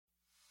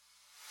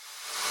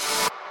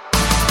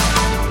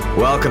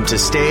Welcome to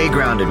Stay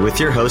Grounded with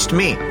your host,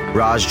 me,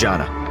 Raj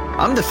Jana.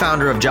 I'm the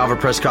founder of Java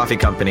Press Coffee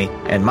Company,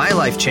 and my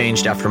life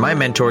changed after my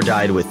mentor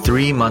died with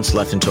 3 months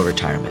left until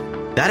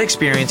retirement. That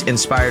experience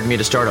inspired me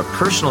to start a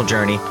personal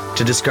journey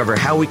to discover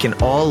how we can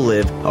all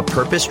live a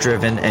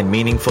purpose-driven and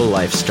meaningful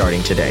life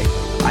starting today.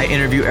 I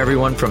interview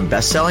everyone from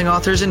best-selling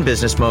authors and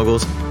business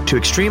moguls to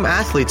extreme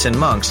athletes and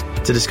monks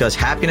to discuss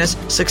happiness,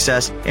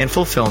 success, and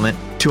fulfillment,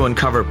 to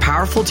uncover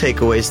powerful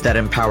takeaways that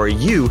empower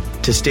you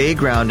to stay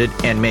grounded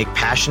and make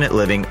passionate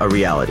living a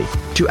reality.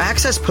 To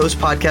access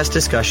post-podcast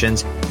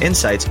discussions,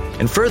 insights,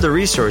 and further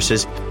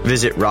resources,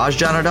 visit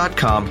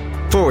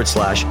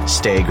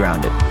rajjana.com/stay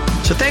grounded.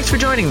 So thanks for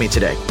joining me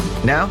today.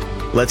 Now,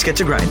 let's get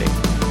to grinding.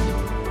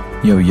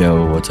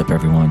 Yo, what's up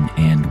everyone,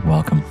 and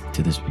welcome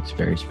to this week's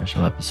very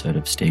special episode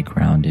of Stay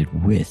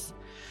Grounded with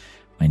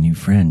my new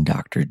friend,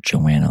 Dr.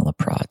 Joanna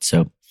Laprade.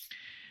 So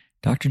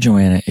Dr.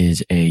 Joanna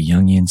is a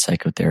Jungian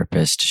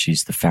psychotherapist.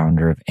 She's the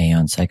founder of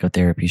Aeon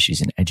Psychotherapy. She's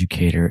an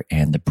educator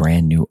and the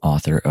brand new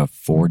author of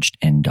Forged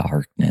in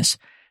Darkness,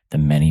 The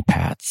Many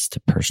Paths to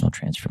Personal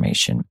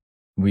Transformation.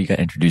 We got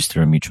introduced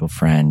through a mutual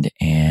friend,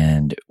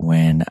 and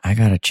when I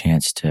got a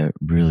chance to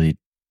really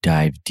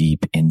dive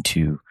deep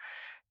into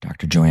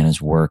Dr.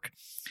 Joanna's work,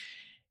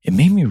 it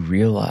made me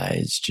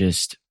realize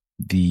just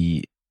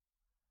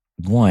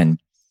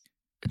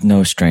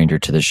no stranger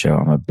to the show,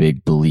 I'm a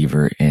big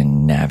believer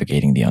in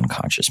navigating the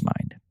unconscious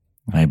mind.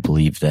 I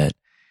believe that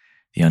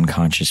the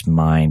unconscious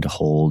mind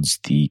holds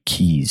the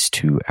keys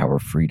to our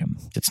freedom.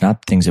 It's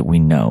not the things that we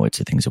know, it's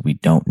the things that we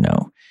don't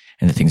know.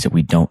 And the things that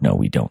we don't know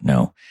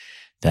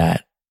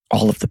that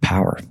all of the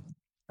power.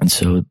 And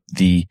so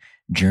the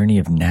journey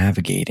of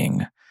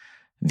navigating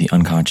the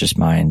unconscious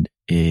mind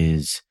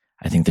is,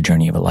 I think, the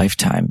journey of a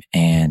lifetime.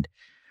 And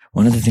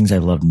one of the things I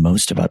loved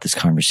most about this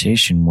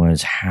conversation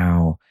was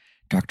how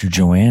Dr.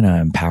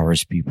 Joanna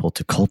empowers people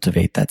to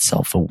cultivate that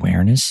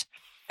self-awareness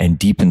and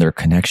deepen their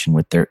connection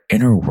with their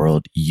inner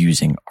world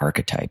using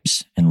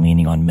archetypes and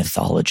leaning on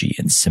mythology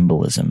and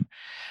symbolism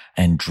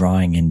and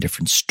drawing in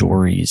different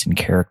stories and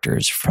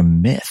characters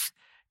from myth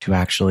to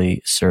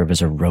actually serve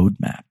as a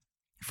roadmap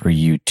for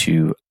you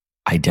to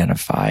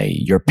identify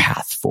your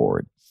path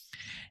forward.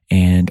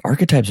 And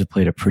archetypes have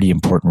played a pretty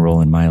important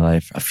role in my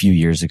life. A few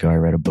years ago, I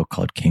read a book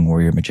called King,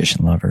 Warrior,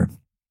 Magician, Lover,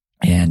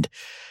 and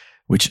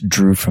which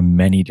drew from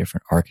many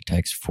different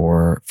archetypes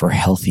for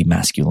healthy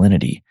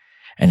masculinity.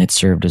 And it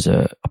served as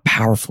a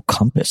powerful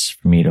compass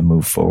for me to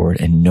move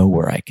forward and know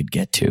where I could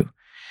get to.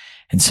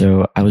 And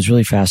so I was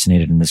really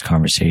fascinated in this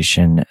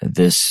conversation.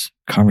 This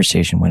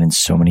conversation went in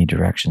so many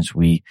directions.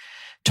 We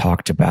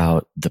talked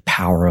about the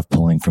power of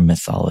pulling from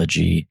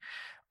mythology,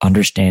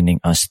 understanding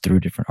us through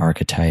different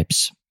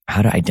archetypes,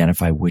 how to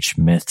identify which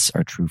myths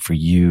are true for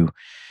you,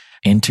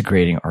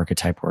 integrating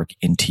archetype work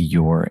into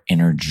your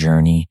inner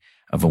journey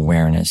of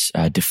awareness,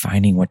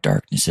 defining what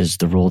darkness is,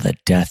 the role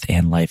that death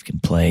and life can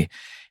play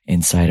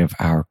inside of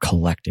our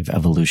collective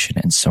evolution,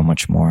 and so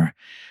much more.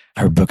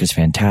 Her book is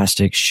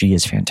fantastic. She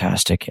is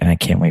fantastic. And I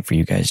can't wait for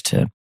you guys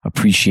to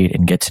appreciate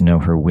and get to know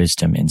her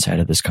wisdom inside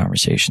of this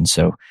conversation.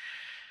 So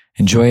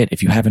enjoy it.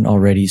 If you haven't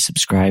already,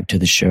 subscribe to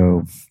the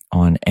show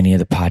on any of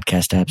the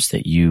podcast apps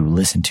that you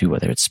listen to,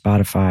 whether it's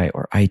Spotify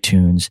or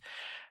iTunes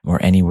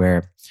or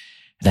anywhere.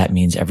 That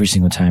means every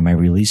single time I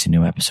release a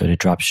new episode, it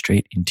drops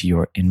straight into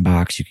your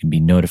inbox. You can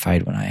be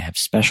notified when I have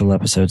special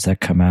episodes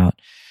that come out.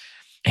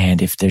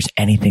 And if there's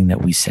anything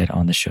that we said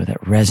on the show that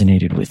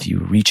resonated with you,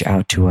 reach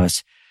out to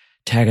us,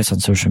 tag us on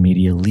social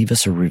media, leave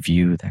us a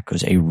review. That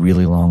goes a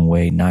really long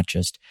way, not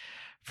just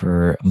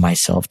for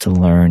myself to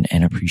learn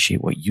and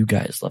appreciate what you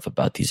guys love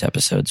about these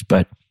episodes,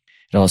 but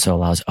it also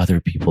allows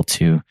other people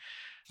to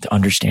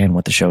understand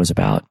what the show is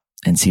about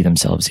and see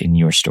themselves in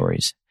your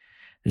stories.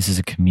 This is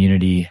a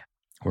community.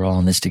 We're all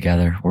in this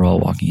together. We're all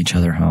walking each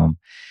other home.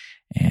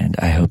 And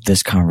I hope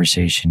this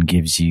conversation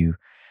gives you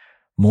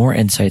more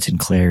insights and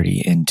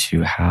clarity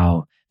into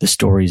how the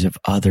stories of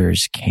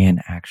others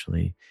can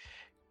actually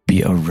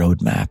be a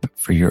roadmap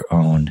for your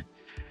own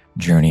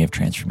journey of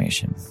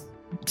transformation.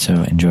 So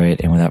enjoy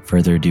it. And without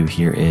further ado,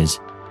 here is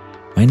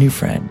my new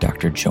friend,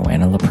 Dr.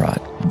 Joanna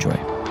Laprade. Enjoy.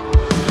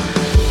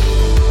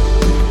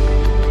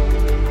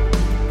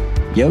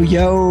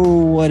 Yo,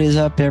 what is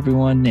up,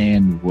 everyone?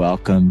 And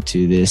welcome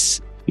to this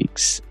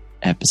week's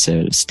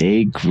episode of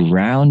Stay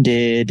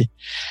Grounded.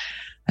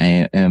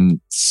 I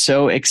am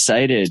so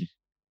excited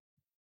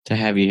to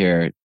have you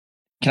here.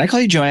 Can I call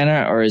you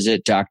Joanna, or is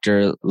it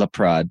Dr.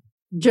 Laprade?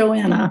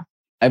 Joanna.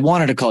 I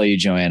wanted to call you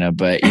Joanna,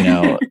 but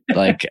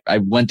like I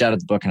went out of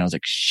the book and I was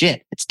like,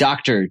 shit, it's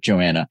Dr.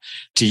 Joanna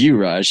to you,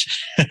 Raj.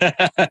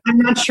 I'm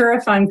not sure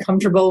if I'm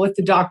comfortable with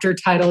the doctor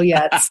title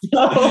yet.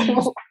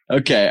 So.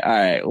 Okay. All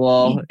right.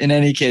 Well, in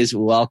any case,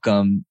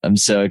 welcome. I'm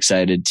so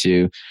excited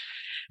to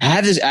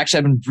have this. Actually,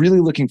 I've been really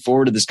looking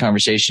forward to this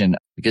conversation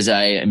because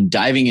I am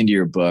diving into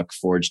your book,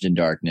 Forged in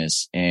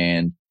Darkness,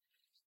 and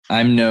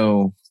I'm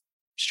no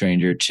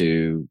stranger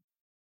to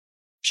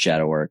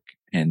shadow work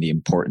and the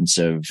importance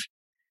of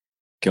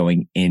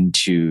going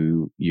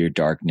into your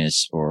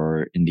darkness,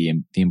 or in the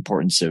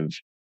importance of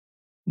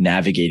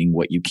navigating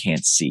what you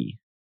can't see,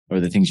 or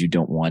the things you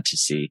don't want to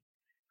see.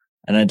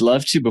 And I'd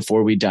love to,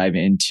 before we dive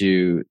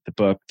into the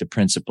book, the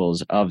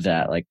principles of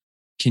that, like,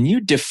 can you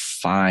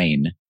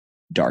define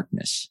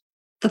darkness?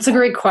 That's a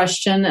great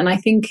question. And I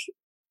think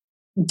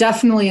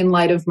definitely in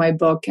light of my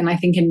book, and I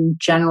think in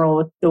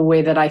general, the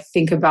way that I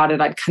think about it,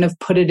 I'd kind of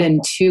put it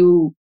in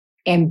two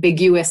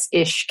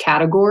ambiguous-ish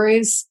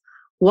categories.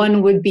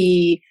 One would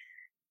be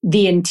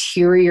the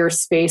interior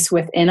space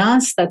within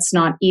us that's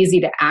not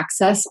easy to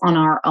access on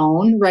our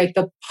own, right?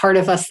 The part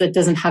of us that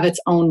doesn't have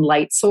its own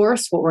light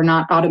source, what we're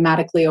not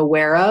automatically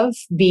aware of.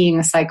 Being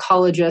a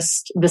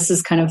psychologist, this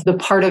is kind of the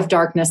part of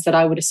darkness that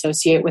I would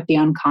associate with the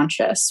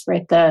unconscious,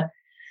 right? The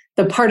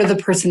part of the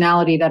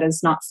personality that is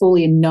not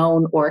fully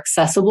known or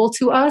accessible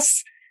to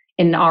us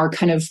in our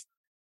kind of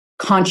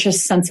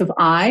conscious sense of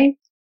I.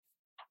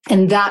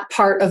 And that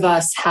part of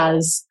us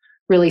has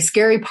really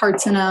scary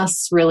parts in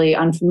us, really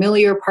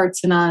unfamiliar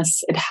parts in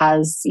us. It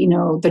has,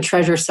 the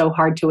treasure so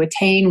hard to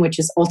attain, which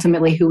is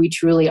ultimately who we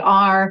truly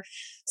are.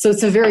 So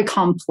it's a very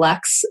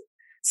complex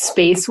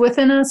space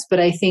within us. But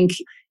I think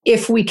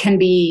if we can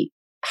be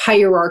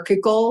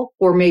hierarchical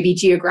or maybe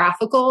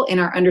geographical in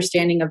our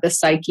understanding of the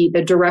psyche,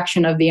 the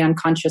direction of the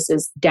unconscious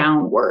is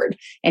downward.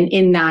 And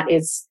in that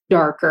it's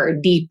darker,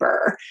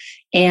 deeper.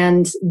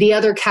 And the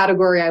other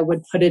category I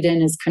would put it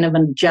in is kind of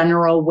a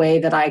general way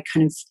that I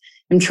kind of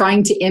am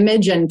trying to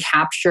image and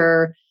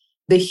capture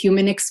the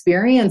human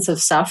experience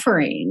of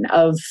suffering,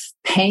 of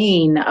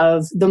pain,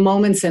 of the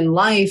moments in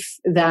life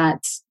that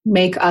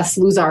make us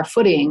lose our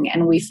footing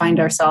and we find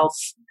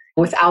ourselves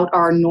without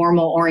our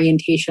normal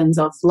orientations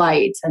of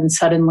light and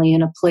suddenly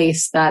in a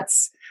place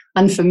that's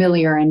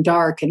unfamiliar and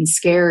dark and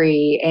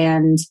scary.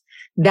 And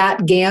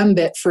that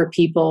gambit for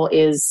people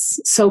is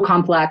so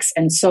complex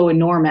and so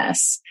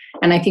enormous.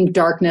 And I think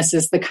darkness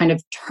is the kind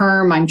of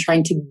term I'm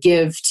trying to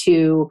give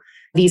to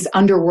these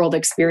underworld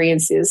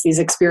experiences, these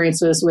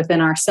experiences within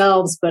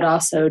ourselves, but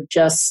also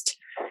just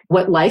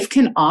what life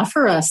can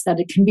offer us, that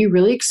it can be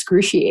really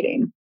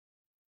excruciating.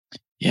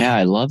 Yeah,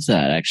 I love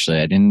that.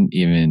 Actually,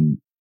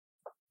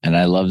 and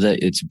I love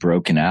that it's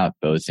broken out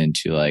both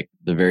into like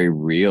the very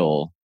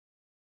real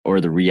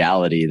or the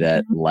reality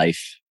that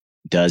life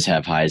does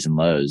have highs and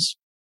lows.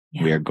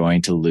 Yeah. We are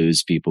going to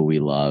lose people we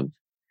love.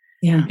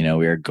 Yeah.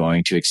 We are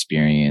going to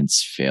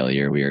experience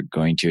failure. We are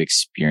going to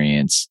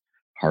experience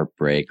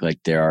heartbreak. Like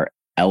there are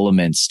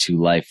elements to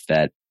life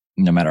that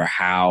no matter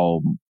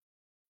how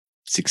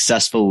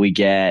successful we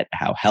get,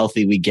 how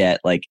healthy we get,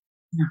 like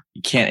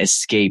you can't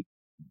escape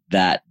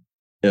that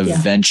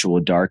eventual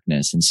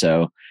darkness. And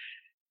so,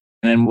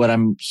 and then what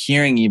I'm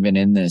hearing even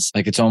in this,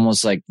 like it's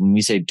almost like when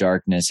we say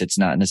darkness, it's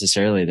not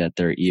necessarily that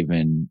they're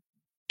even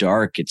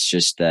dark. It's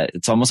just that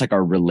it's almost like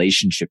our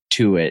relationship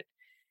to it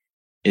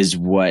is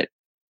what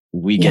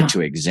we get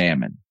to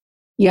examine.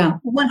 Yeah,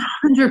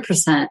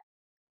 100%.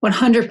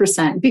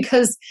 100%.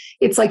 Because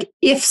it's like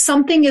if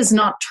something is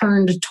not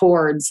turned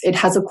towards, it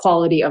has a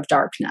quality of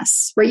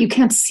darkness, right? You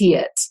can't see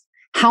it.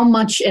 How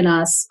much in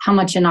us, how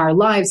much in our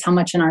lives, how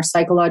much in our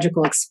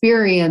psychological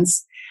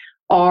experience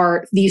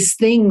are these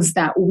things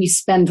that we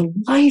spend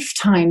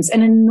lifetimes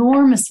and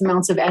enormous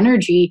amounts of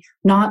energy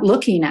not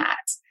looking at.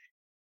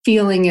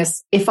 Feeling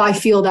is, if I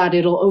feel that,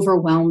 it'll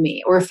overwhelm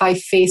me. Or if I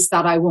face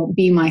that, I won't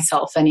be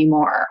myself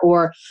anymore.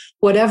 Or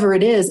whatever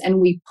it is. And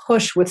we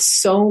push with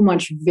so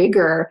much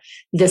vigor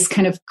this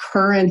kind of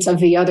current of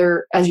the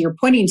other, as you're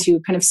pointing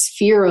to, kind of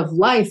sphere of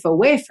life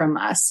away from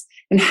us.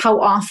 And how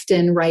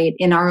often, right,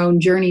 in our own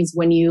journeys,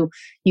 when you've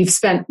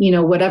spent,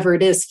 whatever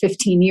it is,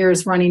 15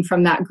 years running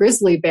from that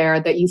grizzly bear,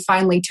 that you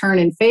finally turn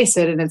and face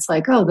it. And it's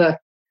like,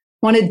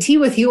 wanted tea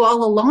with you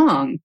all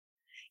along.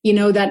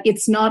 That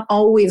it's not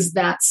always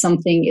that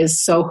something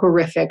is so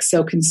horrific,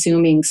 so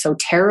consuming, so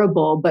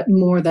terrible, but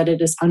more that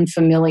it is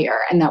unfamiliar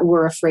and that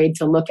we're afraid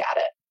to look at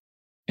it.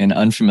 And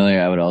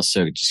unfamiliar, I would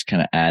also just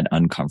kind of add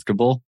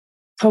uncomfortable.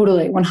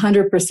 Totally,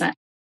 100%.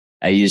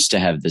 I used to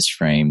have this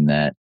frame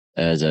that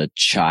as a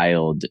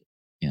child,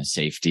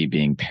 safety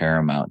being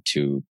paramount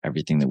to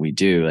everything that we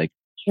do. Like,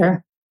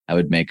 sure. I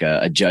would make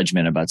a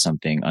judgment about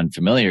something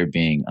unfamiliar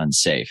being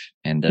unsafe.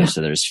 And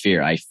so there's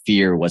fear. I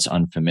fear what's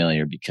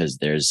unfamiliar because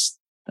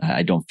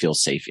I don't feel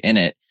safe in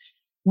it.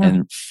 Yeah.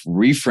 And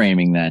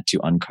reframing that to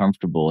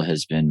uncomfortable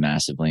has been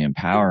massively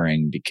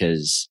empowering,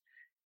 because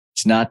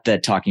it's not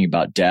that talking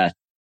about death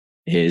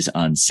is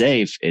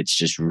unsafe. It's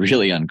just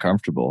really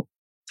uncomfortable.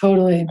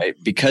 Totally. Right?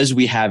 Because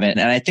we haven't.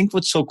 And I think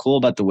what's so cool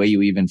about the way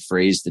you even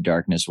phrase the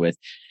darkness with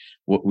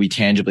what we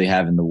tangibly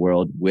have in the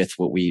world with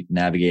what we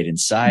navigate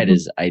inside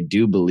is I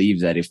do believe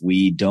that if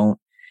we don't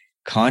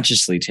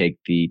consciously take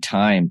the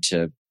time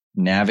to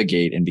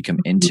navigate and become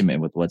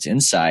intimate with what's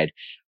inside,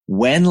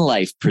 when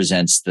life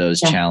presents those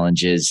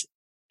challenges,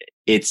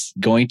 it's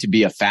going to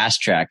be a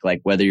fast track. Like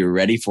whether you're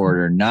ready for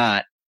it or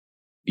not,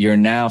 you're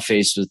now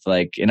faced with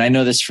and I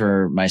know this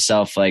for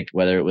myself, like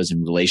whether it was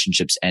in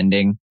relationships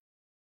ending,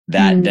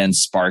 that then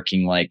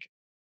sparking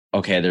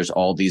okay, there's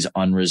all these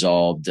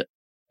unresolved,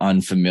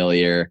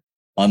 unfamiliar,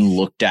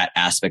 unlooked at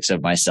aspects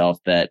of myself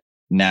that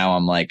now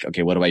I'm like,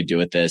 okay, what do I do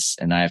with this?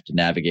 And I have to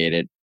navigate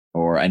it.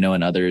 Or I know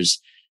in others,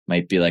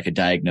 might be like a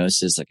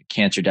diagnosis, like a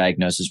cancer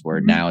diagnosis, where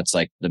now it's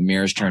like the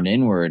mirror's turned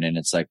inward and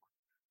it's like,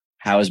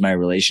 how is my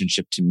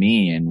relationship to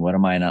me and what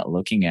am I not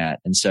looking at?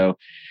 And so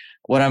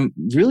what I'm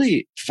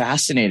really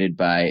fascinated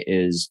by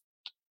is,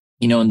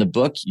 you know, in the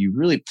book, you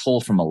really pull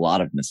from a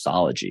lot of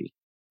mythology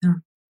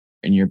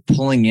and you're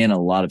pulling in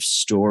a lot of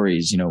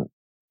stories. You know,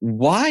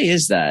 why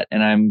is that?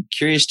 And I'm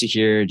curious to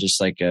hear just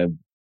like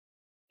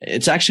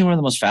it's actually one of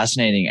the most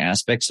fascinating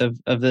aspects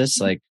of this.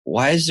 Like,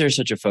 why is there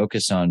such a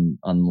focus on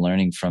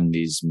learning from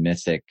these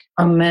mythic?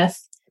 From myth?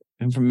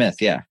 And from myth,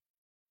 yeah.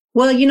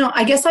 Well, you know,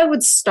 I guess I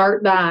would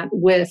start that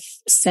with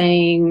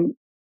saying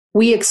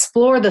we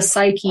explore the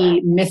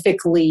psyche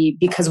mythically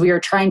because we are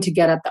trying to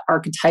get at the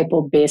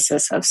archetypal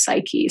basis of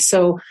psyche.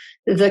 So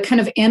the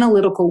kind of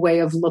analytical way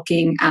of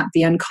looking at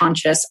the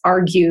unconscious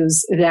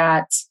argues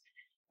that,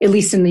 at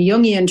least in the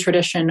Jungian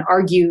tradition,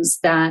 argues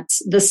that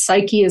the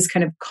psyche is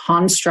kind of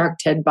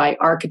constructed by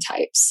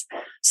archetypes.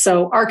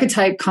 So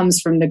archetype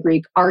comes from the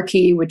Greek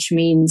arche, which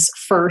means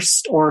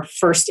first or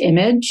first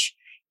image.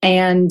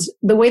 And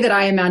the way that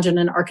I imagine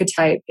an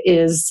archetype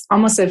is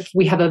almost if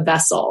we have a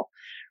vessel,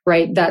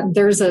 right? That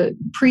there's a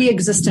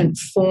pre-existent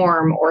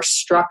form or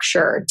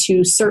structure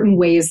to certain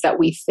ways that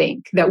we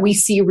think, that we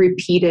see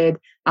repeated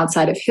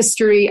outside of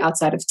history,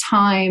 outside of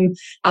time,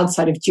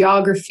 outside of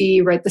geography,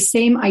 right? The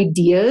same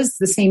ideas,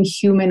 the same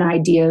human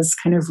ideas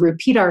kind of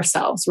repeat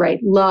ourselves, right?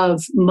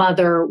 Love,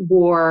 mother,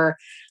 war,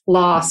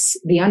 loss,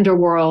 the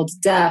underworld,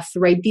 death,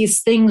 right?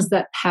 These things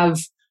that have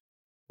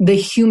the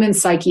human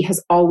psyche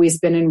has always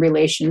been in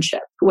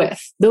relationship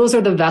with. Those are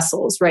the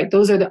vessels, right?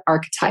 Those are the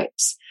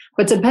archetypes.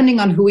 But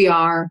depending on who we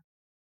are,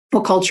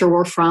 what culture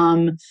we're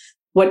from,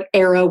 what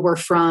era we're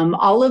from,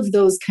 all of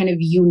those kind of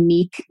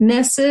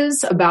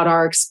uniquenesses about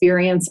our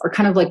experience are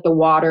kind of like the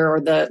water or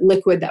the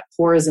liquid that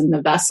pours in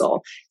the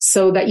vessel.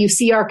 So that you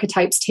see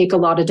archetypes take a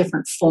lot of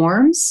different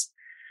forms.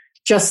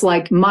 Just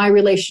like my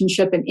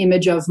relationship and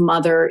image of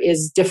mother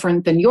is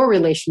different than your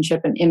relationship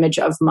and image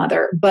of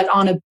mother. But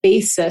on a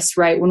basis,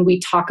 right, when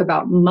we talk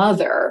about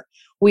mother,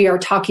 we are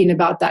talking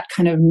about that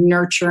kind of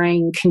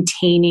nurturing,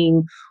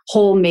 containing,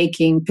 whole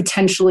making,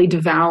 potentially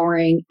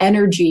devouring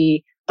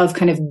energy of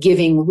kind of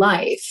giving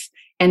life.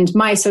 And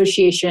my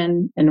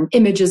association and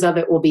images of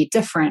it will be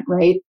different,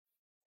 right?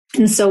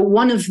 And so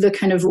one of the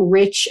kind of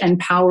rich and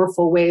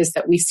powerful ways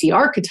that we see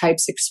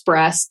archetypes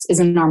expressed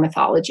is in our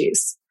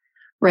mythologies.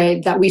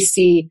 Right? That we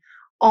see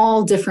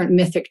all different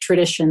mythic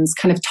traditions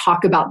kind of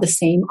talk about the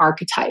same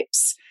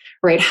archetypes,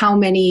 right? How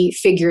many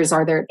figures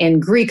are there in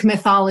Greek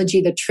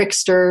mythology? The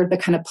trickster, the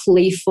kind of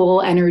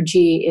playful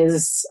energy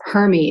is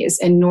Hermes.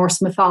 In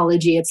Norse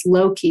mythology, it's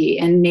Loki.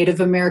 In Native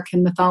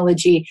American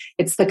mythology,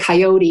 it's the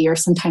coyote or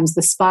sometimes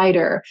the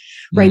spider,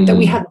 right? That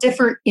we have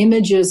different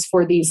images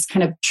for these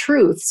kind of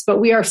truths,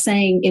 but we are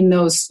saying in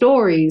those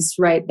stories,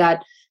 right,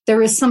 that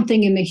there is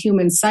something in the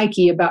human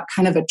psyche about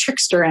kind of a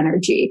trickster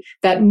energy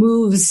that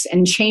moves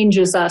and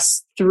changes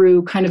us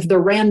through kind of the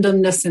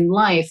randomness in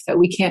life that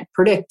we can't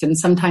predict and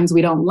sometimes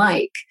we don't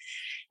like.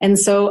 And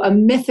so a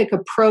mythic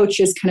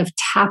approach is kind of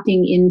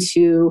tapping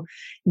into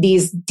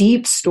these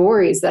deep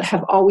stories that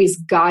have always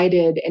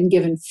guided and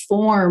given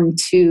form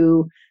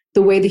to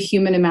the way the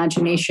human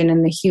imagination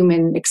and the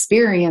human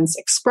experience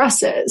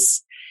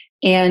expresses.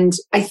 And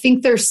I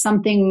think there's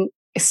something,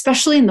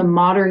 especially in the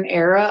modern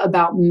era,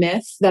 about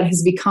myth that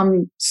has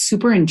become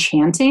super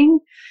enchanting,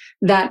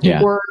 that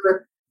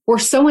we're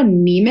so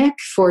anemic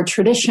for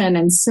tradition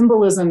and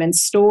symbolism and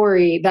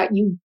story that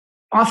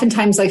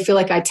oftentimes I feel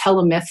like I tell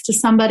a myth to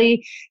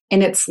somebody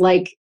and it's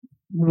like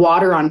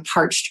water on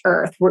parched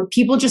earth, where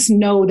people just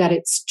know that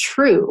it's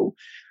true,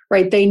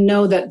 right? They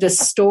know that this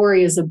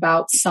story is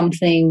about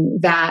something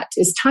that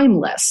is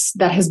timeless,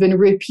 that has been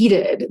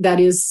repeated, that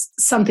is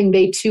something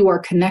they too are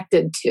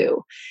connected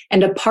to.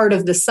 And a part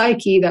of the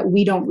psyche that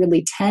we don't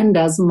really tend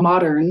as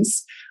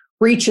moderns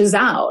reaches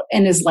out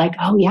and is like,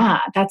 oh yeah,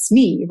 that's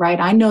me, right?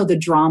 I know the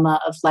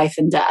drama of life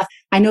and death.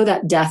 I know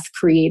that death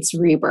creates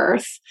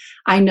rebirth.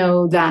 I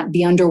know that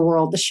the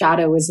underworld, the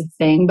shadow is a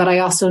thing, but I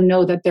also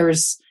know that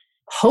there's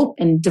hope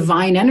and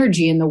divine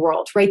energy in the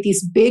world, right?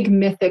 These big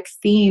mythic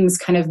themes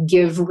kind of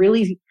give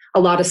really a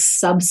lot of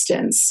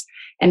substance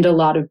and a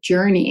lot of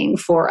journeying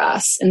for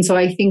us. And so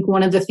I think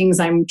one of the things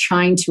I'm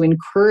trying to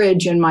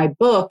encourage in my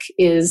book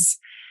is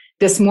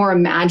this more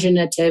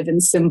imaginative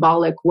and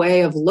symbolic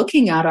way of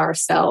looking at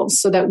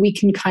ourselves so that we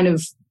can kind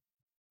of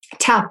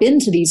tap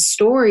into these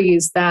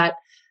stories that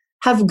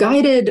have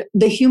guided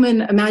the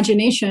human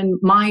imagination,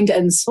 mind,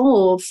 and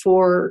soul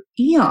for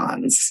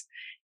eons.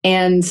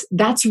 And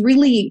that's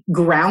really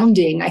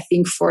grounding, I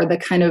think, for the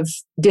kind of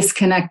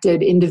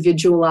disconnected,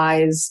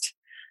 individualized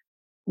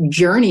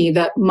journey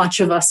that much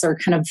of us are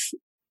kind of,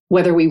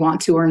 whether we want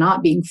to or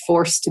not, being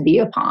forced to be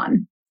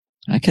upon.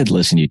 I could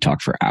listen to you talk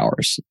for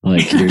hours.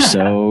 Like, you're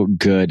so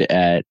good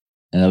at,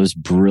 and that was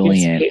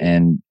brilliant.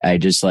 And I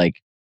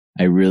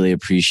really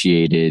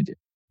appreciated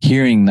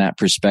hearing that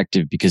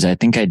perspective, because I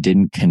think I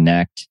didn't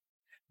connect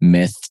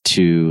myth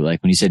to,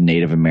 like, when you said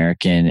Native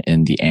American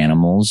and the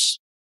animals.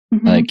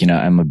 Mm-hmm. Like,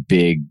 I'm a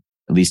big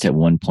at least at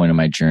one point in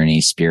my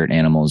journey, spirit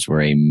animals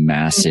were a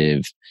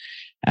massive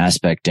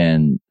aspect.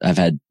 And I've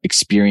had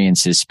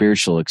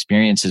spiritual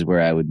experiences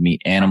where I would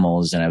meet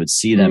animals and I would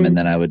see them and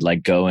then I would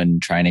like go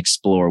and try and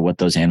explore what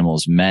those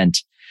animals meant.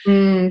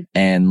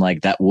 And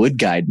like that would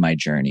guide my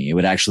journey. It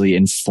would actually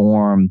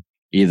inform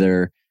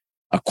either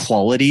a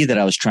quality that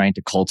I was trying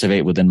to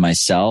cultivate within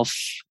myself.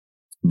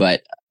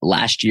 But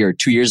last year,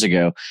 2 years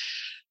ago,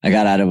 I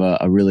got out of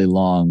a really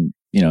long,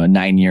 a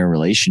 9-year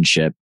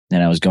relationship,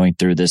 and I was going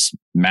through this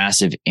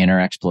massive inner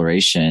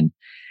exploration.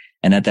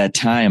 And at that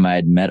time, I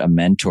had met a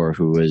mentor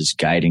who was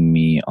guiding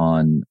me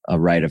on a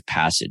rite of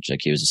passage.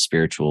 Like he was a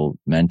spiritual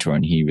mentor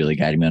and he really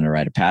guided me on a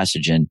rite of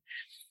passage. And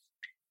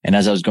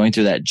as I was going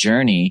through that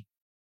journey,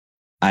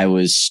 I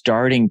was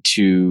starting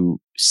to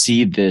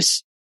see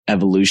this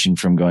evolution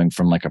from going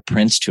from like a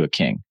prince to a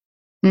king.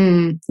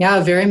 Yeah,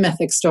 a very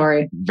mythic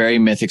story. Very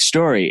mythic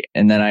story.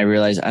 And then I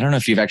realized, I don't know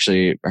if you've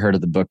actually heard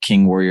of the book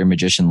King, Warrior,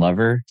 Magician,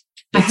 Lover.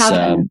 I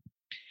haven't.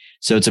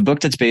 So it's a book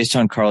that's based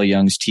on Carl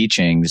Jung's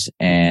teachings,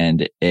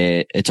 and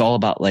it's all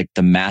about like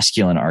the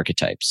masculine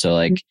archetypes. So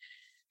like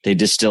they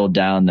distilled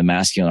down the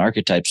masculine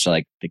archetypes to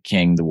like the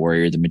king, the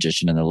warrior, the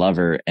magician, and the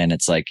lover. And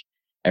it's like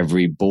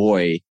every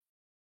boy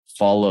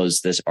follows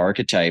this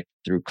archetype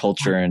through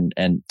culture.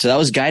 And so that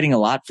was guiding a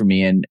lot for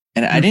me. And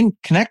I didn't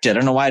connect it. I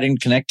don't know why I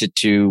didn't connect it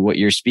to what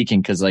you're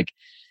speaking. Cause like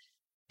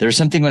there was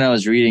something when I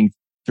was reading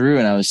through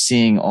and I was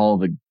seeing all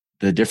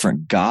the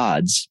different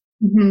gods,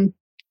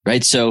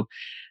 right? So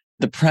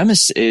the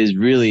premise is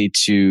really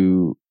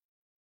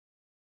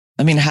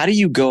how do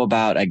you go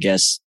about, I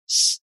guess,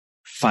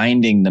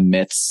 finding the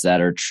myths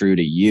that are true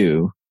to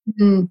you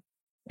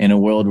in a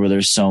world where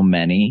there's so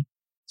many?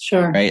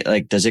 Sure. Right?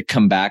 Like, does it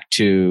come back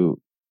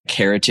to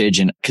heritage?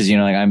 And cause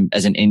like I'm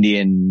as an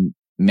Indian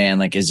man,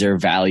 like, is there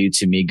value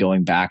to me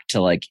going back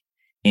to like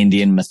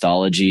Indian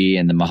mythology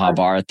and the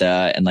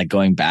Mahabharata and like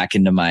going back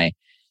into my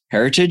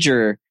heritage?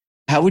 Or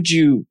how would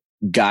you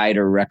guide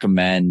or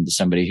recommend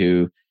somebody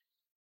who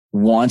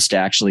wants to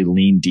actually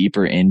lean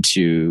deeper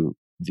into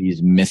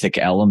these mythic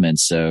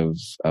elements of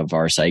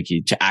our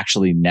psyche to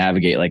actually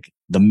navigate like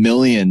the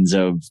millions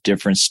of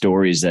different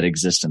stories that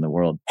exist in the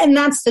world? And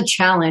that's the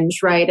challenge,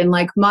 right? And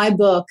like my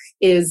book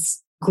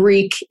is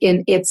Greek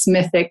in its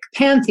mythic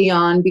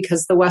pantheon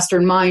because the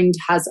Western mind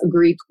has a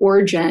Greek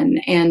origin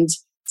and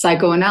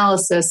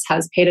psychoanalysis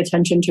has paid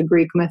attention to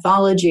Greek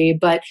mythology,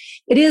 but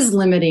it is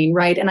limiting,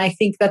 right? And I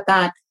think that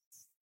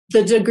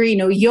the degree,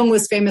 Jung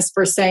was famous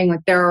for saying like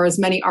there are as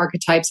many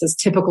archetypes as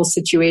typical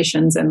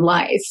situations in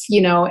life,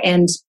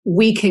 and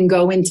we can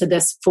go into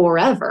this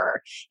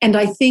forever. And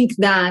I think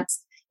that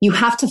you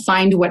have to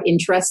find what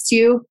interests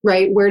you,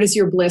 right? Where does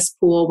your bliss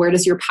pool? Where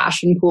does your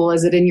passion pool?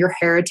 Is it in your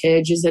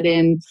heritage? Is it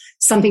in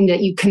something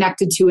that you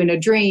connected to in a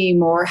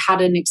dream or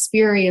had an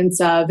experience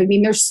of? I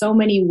mean, there's so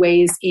many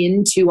ways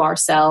into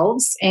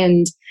ourselves.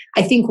 And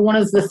I think one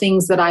of the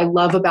things that I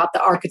love about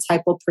the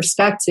archetypal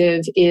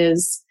perspective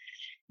is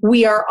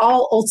we are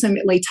all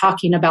ultimately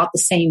talking about the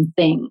same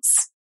things.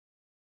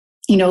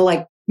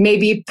 Like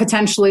maybe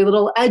potentially a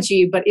little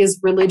edgy, but is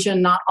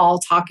religion not all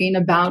talking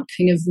about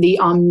kind of the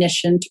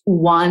omniscient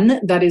one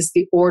that is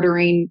the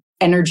ordering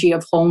energy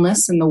of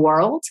wholeness in the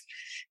world?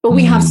 But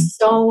we have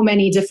so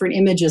many different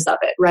images of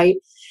it, right?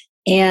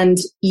 And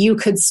you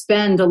could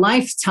spend a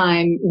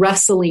lifetime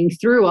wrestling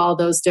through all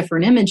those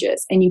different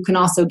images. And you can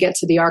also get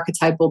to the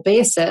archetypal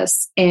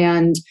basis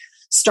and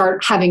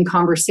start having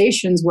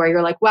conversations where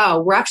you're like,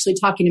 wow, we're actually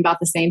talking about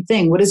the same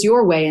thing. What is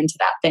your way into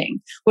that thing?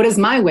 What is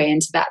my way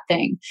into that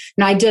thing?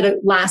 And I did it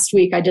last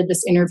week. I did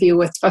this interview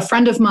with a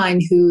friend of mine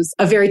who's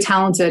a very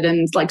talented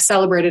and like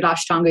celebrated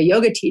Ashtanga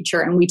yoga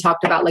teacher. And we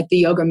talked about like the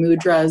yoga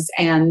mudras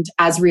and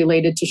as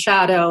related to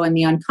shadow and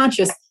the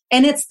unconscious.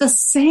 And it's the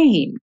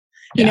same,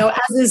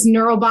 as is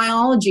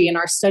neurobiology and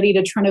our study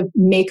to try to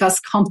make us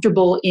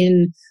comfortable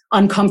in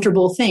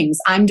uncomfortable things.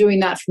 I'm doing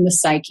that from the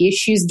psyche.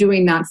 She's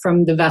doing that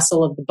from the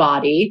vessel of the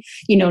body.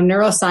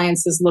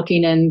 Neuroscience is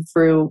looking in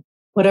through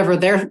whatever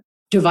their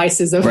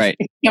devices of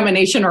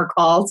examination are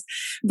called.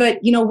 But,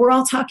 we're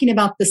all talking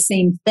about the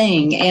same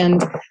thing.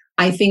 And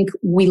I think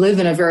we live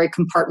in a very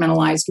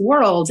compartmentalized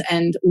world,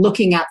 and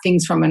looking at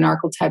things from an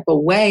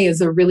archetypal way is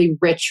a really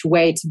rich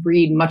way to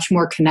breed much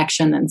more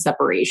connection than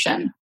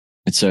separation.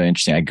 It's so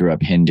interesting. I grew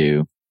up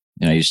Hindu.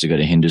 I used to go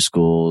to Hindu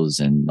schools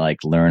and like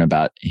learn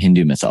about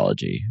Hindu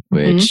mythology,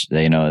 which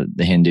the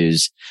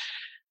Hindus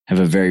have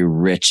a very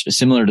rich,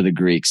 similar to the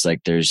Greeks. Like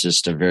there's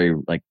just a very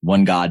like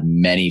one God,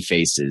 many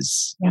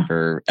faces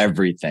for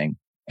everything.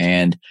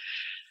 And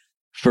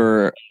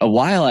for a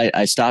while,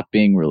 I stopped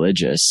being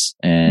religious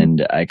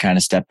and I kind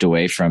of stepped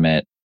away from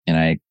it,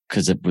 and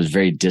because it was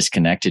very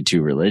disconnected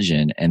to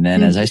religion. And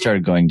then as I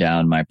started going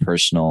down my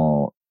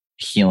personal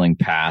healing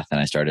path and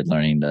I started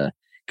learning to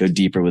go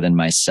deeper within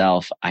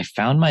myself, I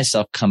found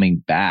myself coming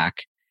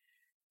back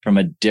from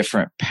a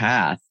different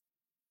path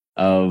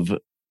of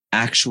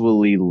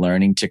actually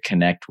learning to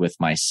connect with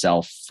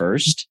myself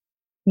first.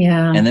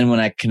 Yeah. And then when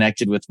I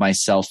connected with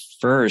myself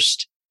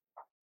first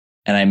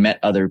and I met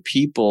other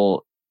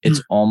people,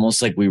 it's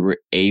almost like we were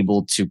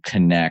able to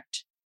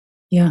connect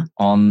Yeah.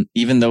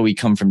 Even though we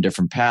come from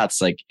different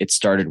paths, like it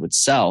started with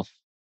self.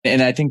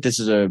 And I think this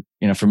is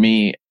for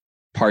me,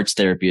 parts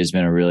therapy has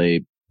been a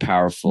really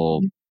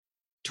powerful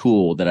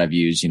tool that I've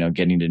used,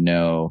 getting to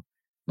know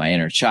my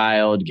inner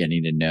child,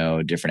 getting to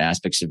know different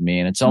aspects of me.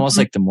 And it's almost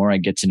like the more I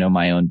get to know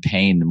my own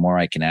pain, the more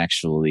I can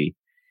actually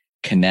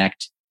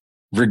connect,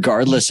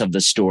 regardless of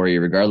the story,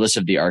 regardless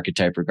of the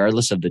archetype,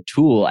 regardless of the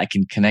tool, I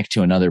can connect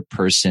to another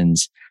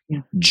person's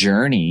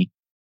journey.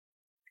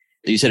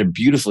 You said it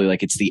beautifully,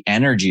 like it's the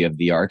energy of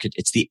the archetype,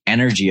 it's the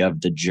energy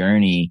of the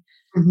journey,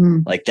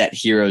 like that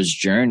hero's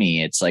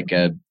journey. It's like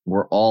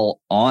we're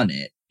all on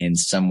it in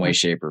some way,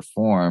 shape, or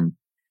form.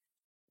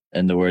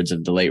 In the words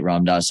of the late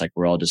Ram Dass, like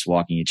we're all just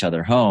walking each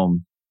other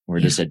home. We're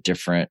just at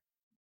different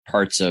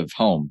parts of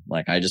home.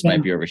 Like I just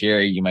might be over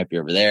here, you might be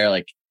over there.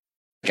 Like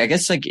I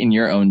guess like in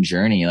your own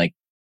journey, like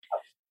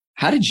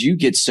how did you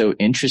get so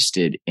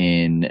interested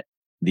in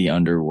the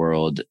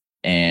underworld?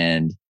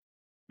 And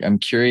I'm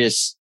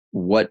curious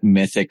what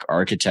mythic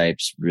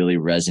archetypes really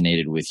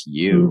resonated with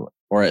you,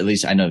 or at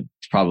least I know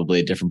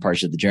probably at different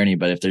parts of the journey,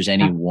 but if there's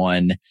any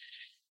one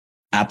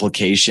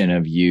application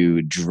of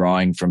you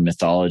drawing from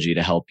mythology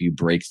to help you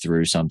break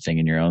through something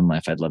in your own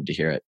life, I'd love to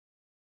hear it.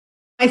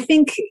 I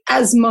think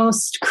as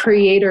most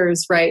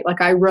creators, right?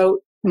 Like I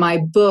wrote my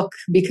book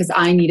because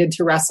I needed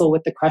to wrestle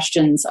with the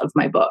questions of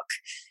my book.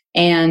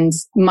 And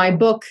my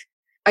book,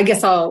 I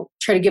guess I'll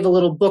try to give a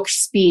little book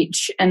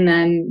speech and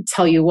then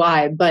tell you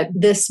why. But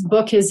this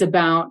book is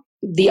about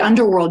the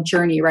underworld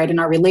journey, right? And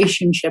our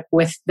relationship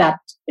with that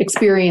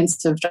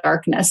experience of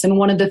darkness. And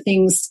one of the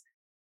things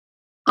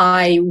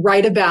I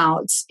write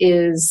about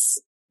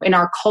is in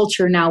our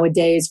culture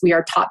nowadays, we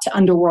are taught to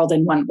underworld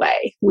in one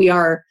way. We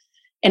are,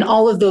 and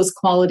all of those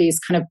qualities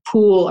kind of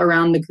pool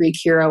around the Greek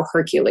hero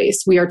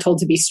Hercules. We are told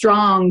to be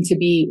strong, to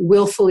be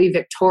willfully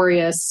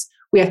victorious.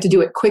 We have to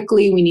do it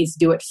quickly. We need to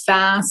do it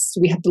fast.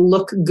 We have to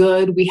look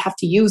good. We have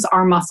to use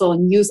our muscle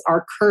and use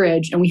our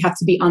courage, and we have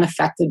to be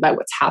unaffected by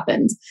what's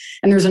happened.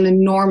 And there's an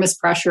enormous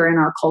pressure in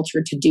our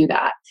culture to do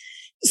that.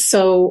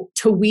 So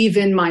to weave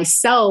in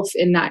myself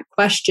in that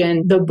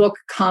question, the book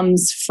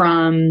comes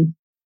from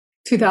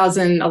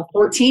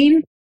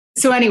 2014.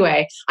 So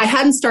anyway, I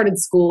hadn't started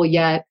school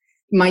yet.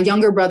 My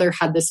younger brother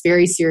had this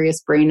very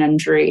serious brain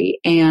injury.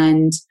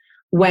 And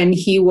when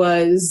he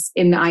was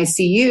in the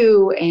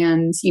ICU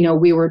and,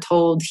 we were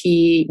told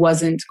he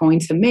wasn't going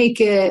to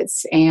make it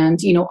and,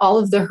 all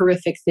of the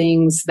horrific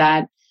things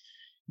that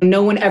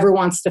no one ever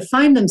wants to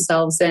find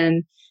themselves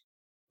in,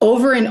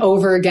 over and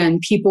over again,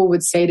 people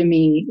would say to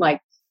me, like,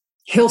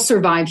 he'll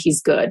survive,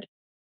 he's good.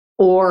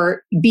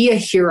 Or be a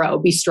hero,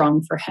 be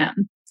strong for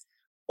him.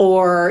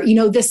 Or,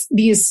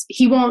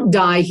 he won't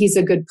die, he's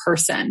a good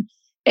person.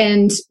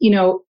 And,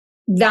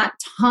 that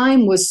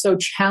time was so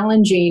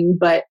challenging,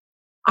 but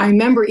I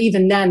remember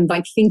even then,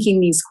 like thinking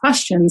these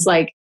questions,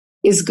 like,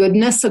 is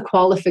goodness a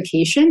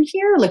qualification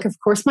here? Like, of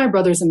course, my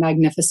brother's a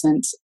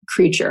magnificent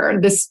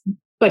creature,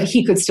 but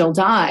he could still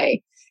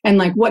die. And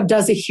like, what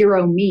does a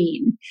hero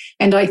mean?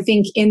 And I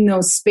think in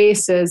those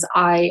spaces,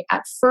 I,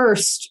 at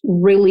first,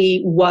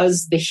 really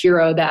was the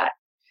hero that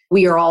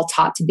we are all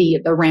taught to be,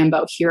 the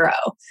Rambo hero.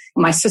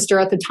 My sister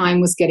at the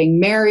time was getting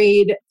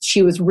married.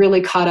 She was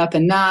really caught up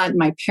in that.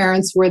 My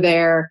parents were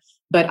there.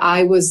 But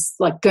I was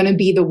like going to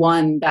be the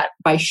one that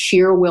by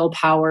sheer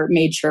willpower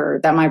made sure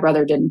that my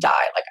brother didn't die.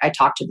 Like I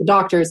talked to the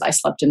doctors, I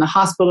slept in the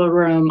hospital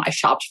room, I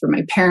shopped for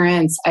my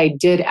parents, I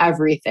did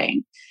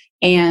everything.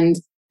 And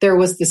there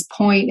was this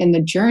point in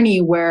the journey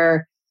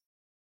where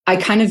I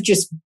kind of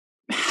just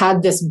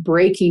had this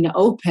breaking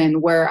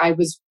open where I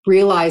was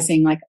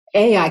realizing like,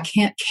 I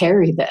can't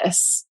carry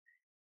this.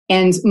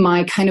 And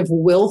my kind of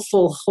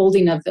willful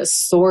holding of this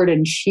sword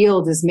and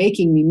shield is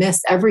making me miss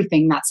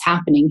everything that's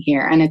happening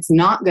here. And it's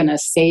not going to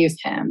save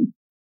him.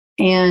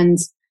 And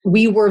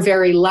we were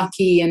very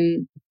lucky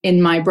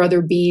in my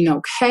brother being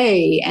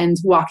okay and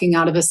walking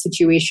out of a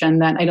situation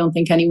that I don't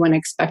think anyone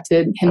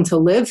expected him to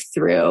live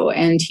through.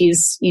 And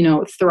he's,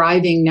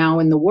 thriving now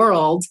in the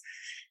world.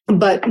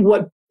 But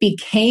what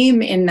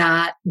became in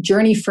that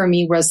journey for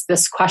me was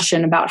this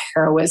question about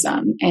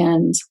heroism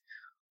and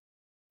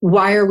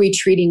why are we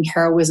treating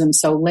heroism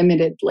so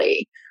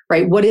limitedly,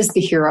 right? What is the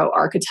hero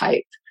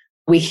archetype?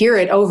 We hear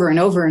it over and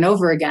over and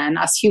over again.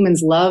 Us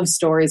humans love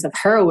stories of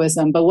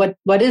heroism, but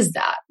what is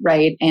that,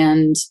 right?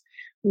 And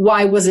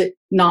why was it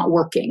not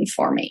working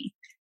for me?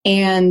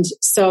 And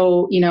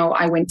so,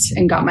 I went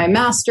and got my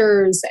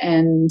master's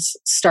and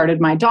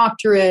started my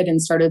doctorate and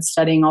started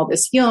studying all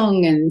this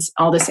Jung and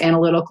all this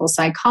analytical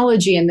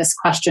psychology. And this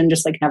question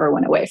just like never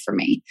went away from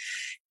me.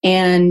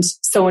 And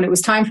so when it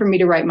was time for me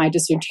to write my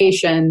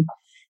dissertation,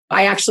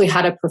 I actually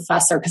had a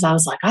professor because I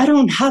was like, I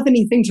don't have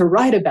anything to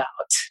write about.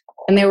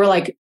 And they were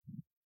like,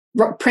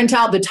 print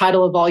out the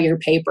title of all your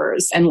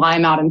papers and lie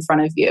them out in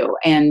front of you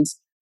and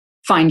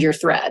find your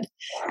thread.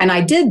 And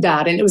I did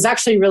that. And it was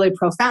actually really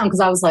profound because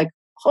I was like,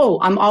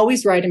 I'm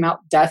always writing about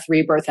death,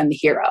 rebirth, and the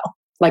hero.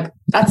 Like,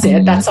 that's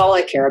it. That's all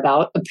I care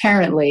about,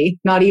 apparently,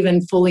 not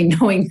even fully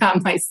knowing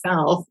that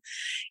myself.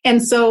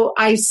 And so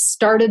I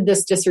started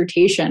this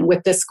dissertation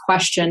with this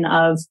question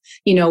of,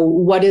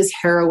 what is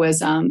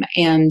heroism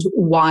and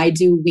why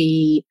do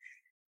we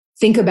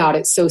think about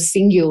it so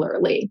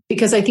singularly?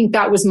 Because I think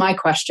that was my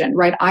question,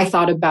 right? I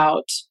thought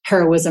about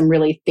heroism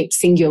really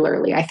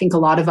singularly. I think a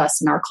lot of us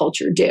in our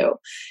culture do.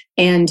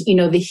 And,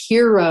 the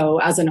hero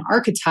as an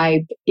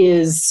archetype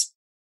is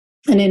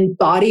an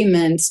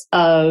embodiment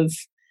of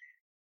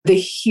the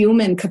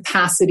human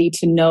capacity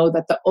to know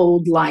that the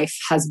old life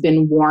has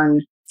been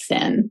worn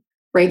thin,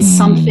 right?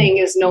 Something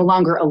is no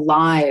longer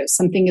alive.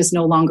 Something is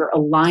no longer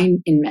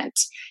alignment.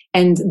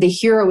 And the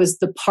hero is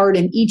the part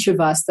in each of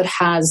us that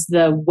has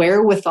the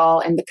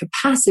wherewithal and the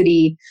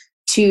capacity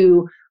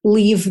to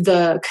leave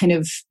the kind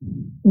of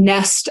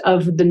nest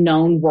of the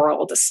known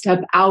world,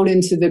 step out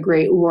into the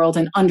great world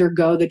and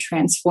undergo the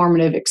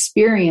transformative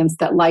experience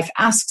that life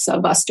asks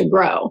of us to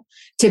grow.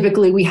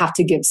 Typically, we have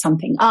to give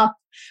something up.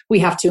 We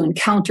have to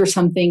encounter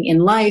something in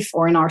life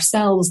or in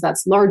ourselves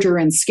that's larger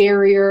and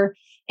scarier.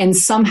 And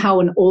somehow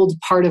an old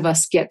part of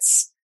us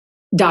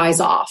dies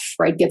off,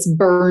 right? Gets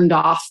burned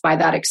off by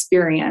that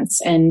experience,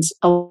 and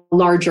a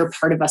larger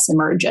part of us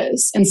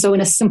emerges. And so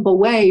in a simple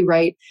way,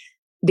 right,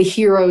 the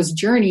hero's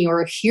journey,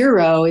 or a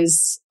hero,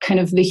 is kind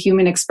of the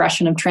human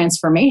expression of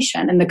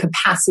transformation and the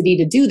capacity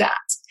to do that.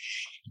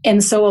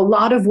 And so a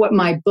lot of what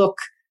my book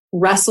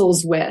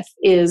wrestles with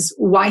is,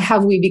 why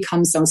have we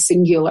become so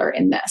singular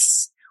in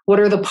this? What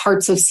are the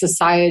parts of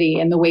society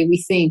and the way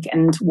we think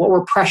and what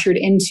we're pressured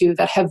into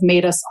that have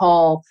made us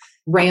all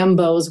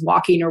Rambos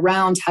walking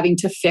around having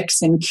to fix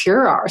and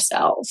cure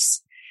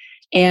ourselves?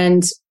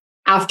 And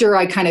after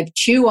I kind of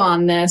chew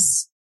on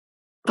this,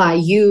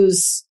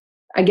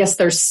 I guess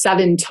there's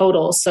 7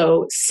 total.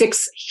 So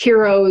 6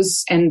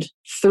 heroes and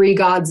 3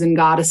 gods and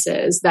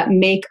goddesses that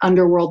make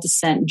underworld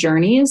descent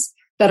journeys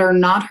that are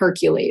not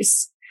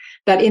Hercules,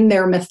 that in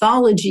their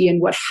mythology and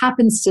what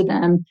happens to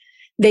them,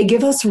 they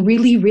give us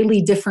really,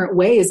 really different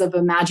ways of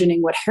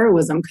imagining what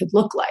heroism could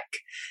look like.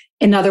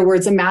 In other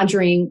words,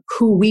 imagining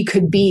who we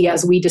could be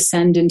as we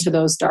descend into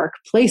those dark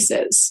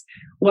places.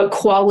 What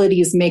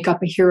qualities make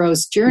up a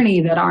hero's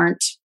journey that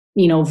aren't,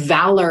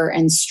 valor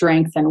and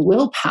strength and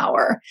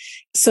willpower.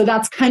 So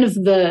that's kind of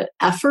the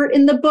effort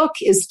in the book,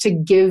 is to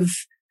give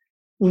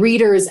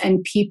readers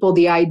and people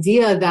the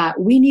idea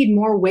that we need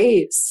more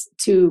ways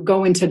to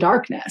go into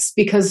darkness,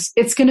 because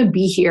it's going to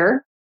be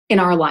here in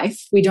our life.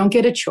 We don't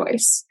get a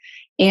choice.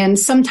 And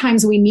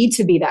sometimes we need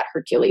to be that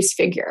Hercules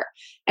figure.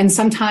 And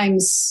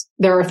sometimes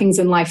there are things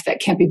in life that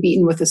can't be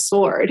beaten with a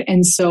sword.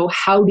 And so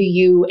how do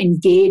you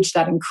engage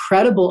that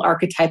incredible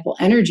archetypal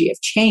energy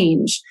of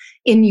change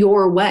in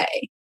your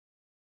way?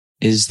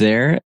 Is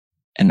there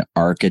an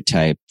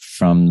archetype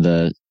from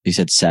you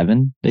said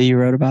 7 that you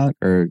wrote about,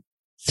 or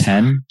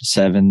 10?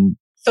 7?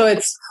 So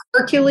it's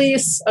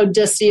Hercules,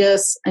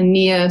 Odysseus,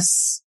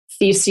 Aeneas,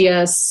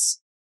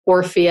 Theseus,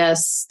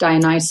 Orpheus,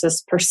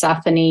 Dionysus,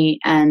 Persephone,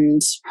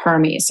 and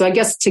Hermes. So I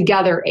guess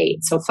together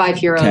 8. So 5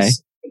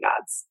 heroes, 3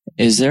 gods.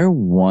 Is there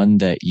one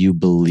that you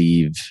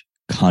believe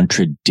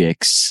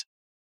contradicts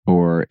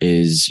or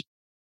is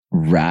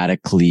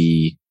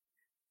radically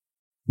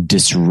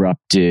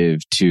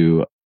disruptive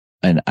to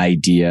an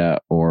idea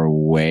or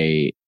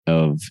way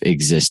of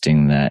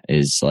existing that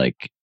is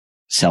like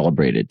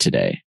celebrated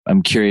today?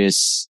 I'm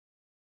curious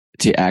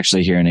to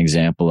actually hear an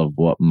example of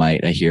what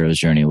might a hero's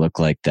journey look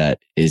like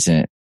that's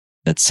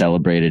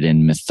celebrated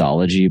in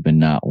mythology, but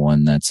not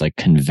one that's like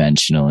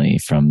conventionally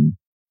from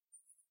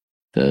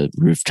the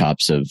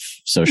rooftops of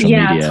social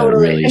media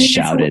totally. really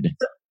shouted.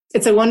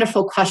 It's a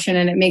wonderful question,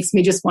 and it makes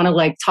me just want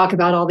to talk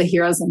about all the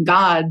heroes and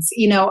gods.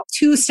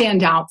 2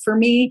 stand out for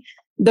me.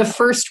 The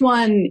first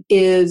one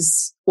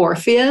is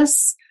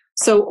Orpheus.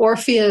 So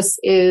Orpheus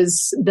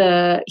is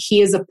a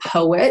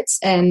poet,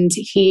 and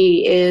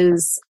he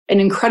is an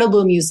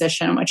incredible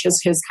musician, which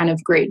is his kind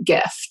of great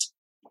gift.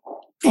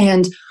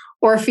 And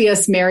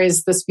Orpheus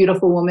marries this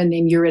beautiful woman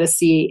named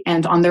Eurydice,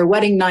 and on their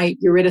wedding night,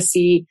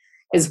 Eurydice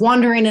is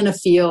wandering in a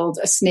field,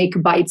 a snake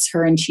bites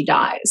her, and she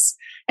dies.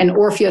 And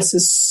Orpheus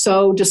is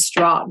so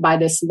distraught by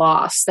this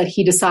loss that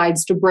he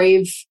decides to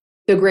brave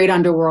the great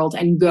underworld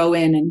and go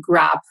in and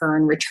grab her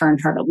and return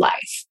her to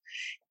life.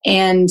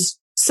 And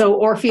so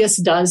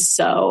Orpheus does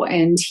so,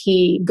 and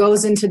he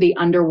goes into the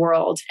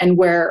underworld, and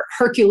where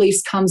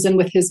Hercules comes in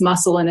with his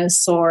muscle and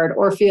his sword,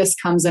 Orpheus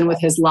comes in with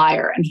his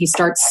lyre, and he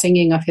starts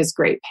singing of his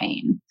great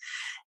pain.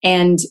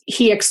 And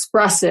he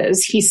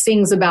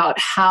sings about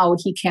how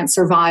he can't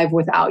survive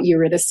without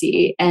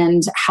Eurydice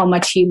and how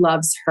much he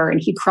loves her,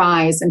 and he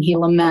cries and he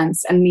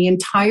laments, and the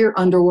entire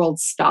underworld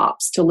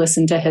stops to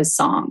listen to his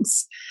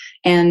songs.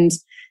 And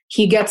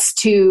he gets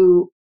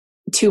to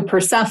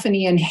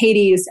Persephone and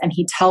Hades, and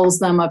he tells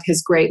them of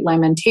his great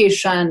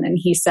lamentation, and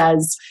he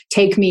says,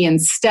 "Take me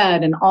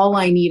instead, and all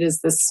I need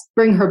is this,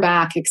 bring her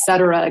back,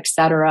 etc.,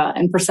 etc."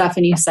 And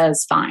Persephone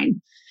says,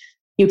 "Fine,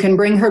 you can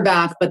bring her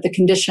back, but the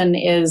condition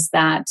is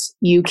that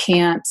you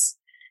can't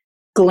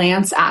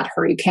glance at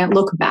her, you can't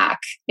look back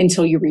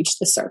until you reach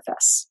the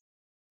surface."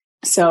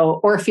 So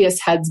Orpheus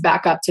heads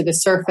back up to the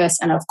surface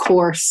and of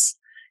course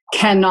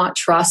cannot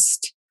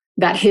trust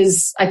that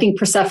I think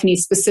Persephone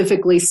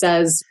specifically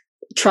says,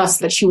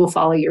 trust that she will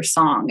follow your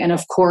song. And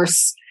of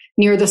course,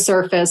 near the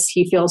surface,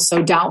 he feels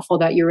so doubtful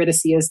that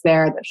Eurydice is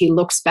there that he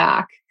looks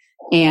back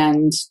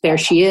and there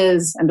she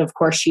is. And of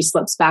course, she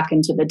slips back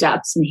into the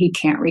depths and he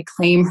can't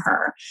reclaim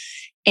her.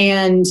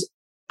 And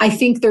I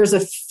think there's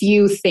a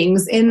few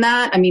things in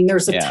that. I mean,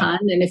 there's a ton.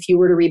 And if you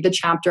were to read the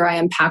chapter, I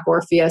unpack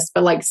Orpheus,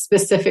 but like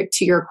specific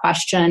to your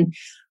question,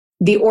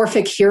 the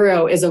Orphic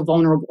hero is a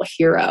vulnerable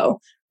hero,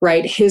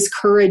 right? His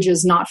courage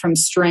is not from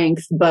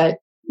strength, but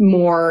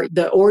more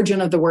the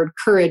origin of the word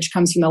courage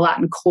comes from the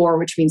Latin cor,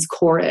 which means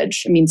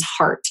courage. It means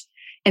heart.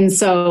 And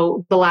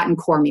so the Latin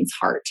cor means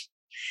heart.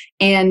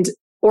 And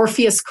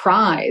Orpheus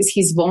cries.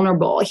 He's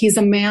vulnerable. He's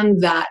a man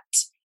that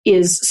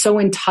is so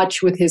in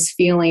touch with his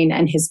feeling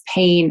and his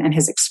pain and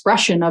his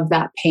expression of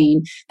that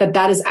pain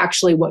that is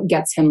actually what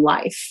gets him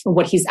life,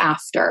 what he's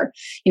after.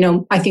 You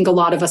know, I think a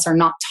lot of us are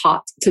not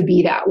taught to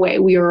be that way.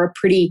 We are a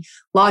pretty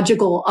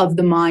logical of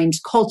the mind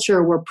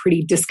culture. We're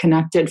pretty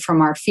disconnected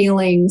from our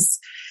feelings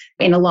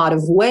in a lot of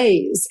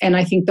ways. And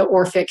I think the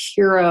Orphic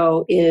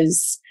hero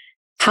is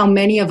how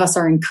many of us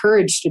are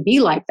encouraged to be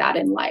like that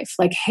in life.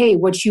 Like, hey,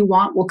 what you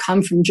want will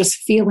come from just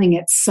feeling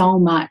it so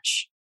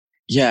much.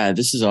 Yeah,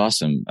 this is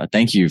awesome.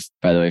 Thank you,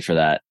 by the way, for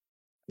that.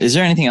 Is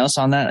there anything else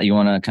on that you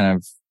want to kind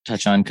of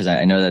touch on? Because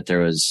I know that there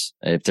was,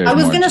 if there's I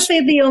was going to say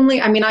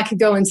I could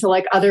go into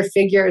like other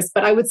figures,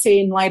 but I would say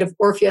in light of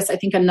Orpheus, I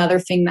think another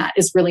thing that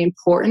is really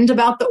important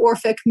about the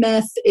Orphic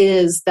myth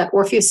is that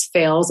Orpheus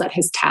fails at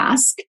his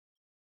task.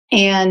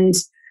 And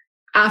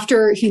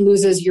after he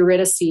loses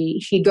Eurydice,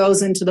 he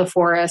goes into the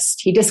forest,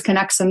 he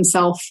disconnects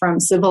himself from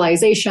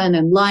civilization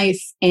and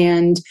life,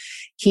 and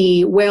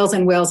he wails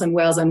and wails and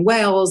wails and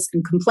wails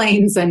and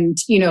complains and,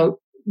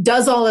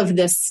 does all of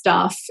this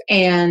stuff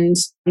and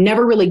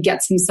never really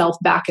gets himself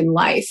back in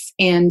life.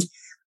 And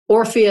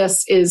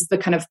Orpheus is the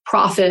kind of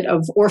prophet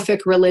of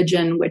Orphic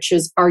religion, which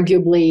is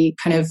arguably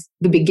kind of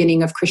the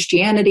beginning of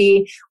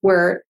Christianity,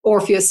 where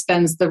Orpheus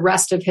spends the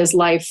rest of his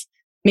life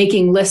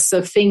making lists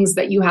of things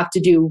that you have to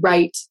do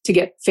right to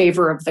get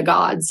favor of the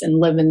gods and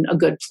live in a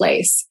good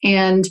place.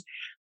 And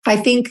I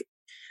think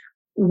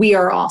we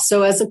are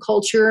also, as a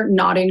culture,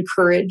 not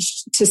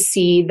encouraged to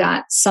see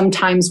that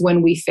sometimes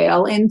when we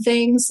fail in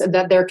things,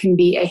 that there can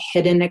be a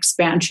hidden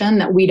expansion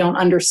that we don't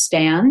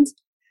understand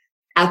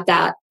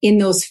in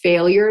those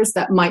failures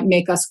that might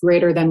make us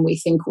greater than we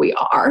think we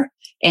are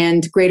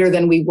and greater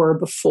than we were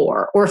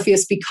before.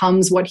 Orpheus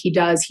becomes what he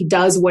does. He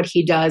does what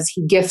he does.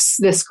 He gifts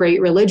this great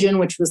religion,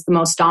 which was the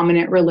most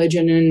dominant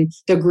religion in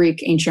the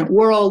Greek ancient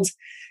world,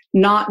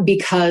 not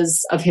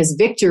because of his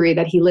victory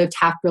that he lived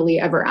happily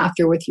ever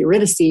after with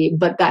Eurydice,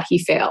 but that he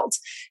failed.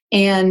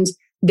 And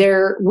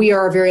we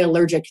are very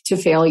allergic to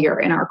failure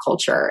in our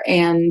culture.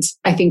 And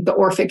I think the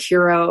Orphic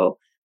hero,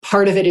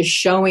 part of it is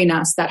showing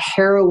us that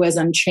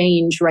heroism,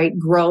 change, right?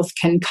 Growth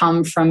can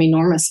come from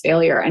enormous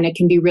failure, and it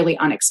can be really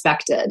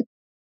unexpected.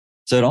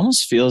 So it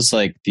almost feels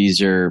like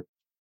these are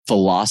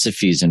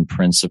philosophies and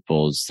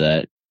principles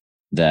that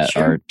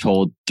Sure. are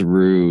told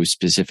through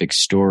specific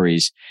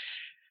stories.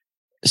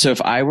 So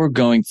if I were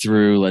going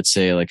through, let's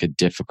say, like a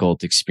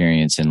difficult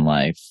experience in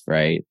life,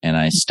 right? And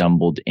I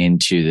stumbled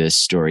into this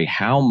story,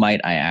 how might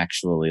I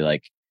actually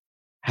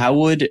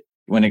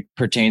when it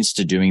pertains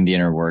to doing the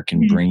inner work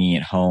and bringing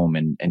it home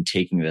and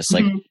taking this,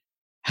 like,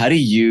 how do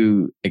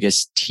you, I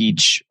guess,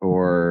 teach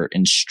or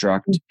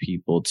instruct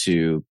people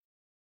to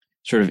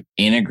sort of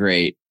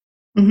integrate,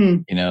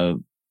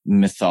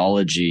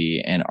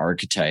 mythology and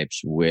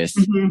archetypes with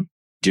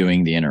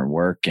doing the inner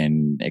work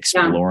and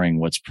exploring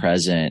what's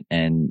present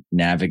and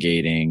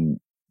navigating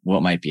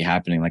what might be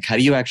happening? Like, how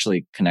do you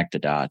actually connect the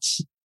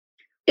dots?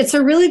 It's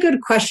a really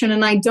good question.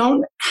 And I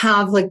don't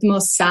have like the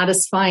most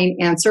satisfying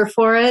answer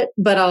for it,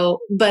 but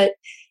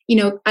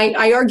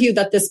I argue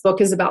that this book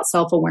is about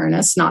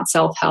self-awareness, not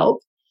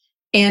self-help.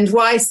 And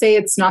why I say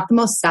it's not the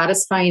most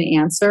satisfying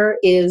answer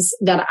is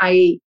that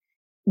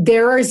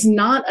there is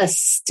not a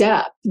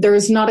step. There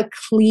is not a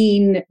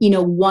clean,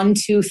 1,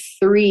 2,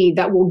 3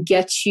 that will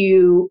get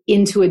you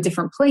into a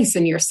different place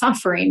in your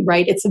suffering,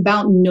 right? It's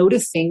about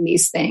noticing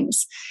these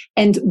things.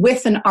 And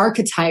with an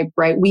archetype,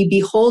 right, we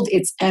behold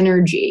its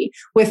energy.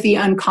 With the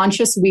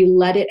unconscious, we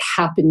let it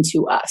happen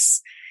to us.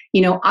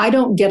 I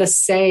don't get a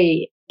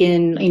say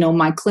in,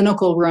 my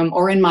clinical room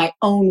or in my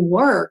own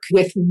work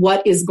with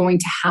what is going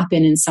to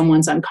happen in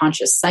someone's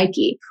unconscious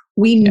psyche.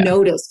 We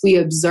notice, we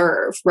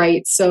observe,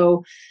 right?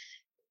 So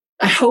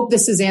I hope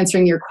this is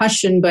answering your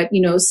question, but,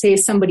 say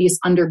somebody is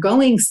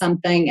undergoing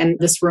something, and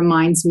this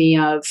reminds me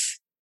of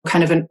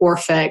kind of an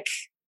Orphic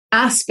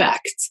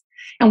aspect,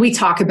 and we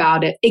talk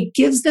about it. It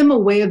gives them a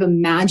way of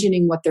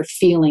imagining what they're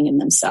feeling in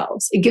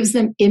themselves. It gives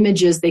them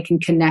images they can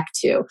connect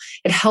to.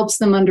 It helps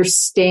them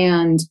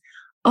understand,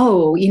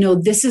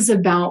 this is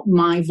about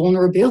my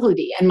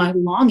vulnerability and my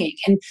longing.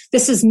 And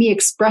this is me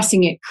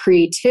expressing it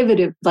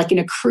like in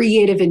a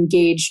creative,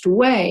 engaged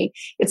way.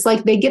 It's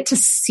like they get to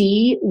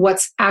see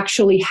what's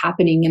actually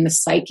happening in the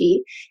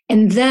psyche.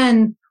 And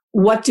then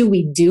what do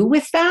we do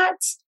with that?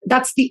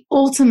 That's the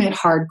ultimate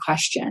hard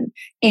question.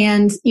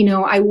 And,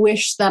 I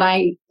wish that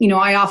I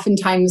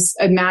oftentimes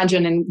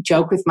imagine and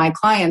joke with my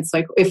clients,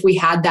 like, if we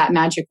had that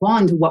magic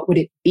wand, what would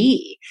it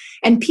be?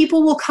 And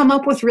people will come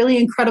up with really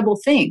incredible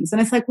things.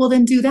 And it's like, well,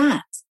 then do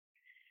that.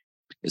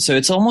 So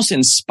it's almost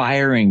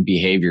inspiring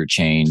behavior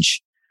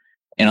change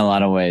in a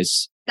lot of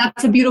ways.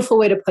 That's a beautiful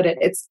way to put it.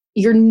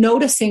 You're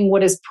noticing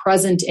what is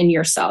present in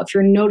yourself.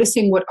 You're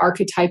noticing what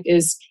archetype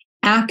is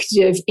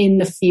active in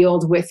the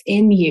field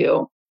within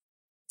you.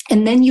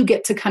 And then you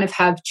get to kind of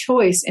have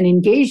choice and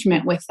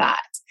engagement with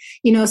that.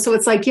 So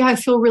it's like, yeah, I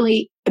feel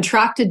really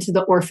attracted to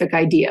the Orphic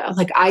idea.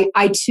 Like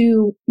I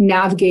too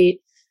navigate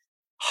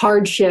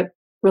hardship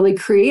really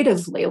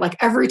creatively. Like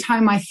every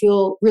time I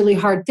feel really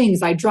hard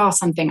things, I draw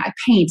something, I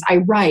paint, I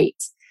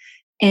write.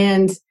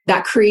 And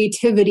that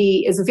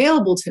creativity is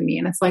available to me.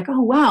 And it's like,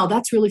 oh, wow,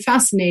 that's really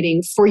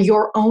fascinating for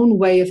your own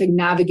way of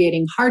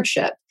navigating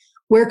hardship.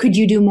 Where could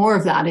you do more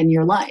of that in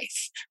your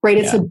life, right?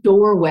 It's a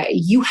doorway.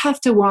 You have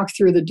to walk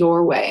through the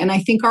doorway. And I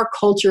think our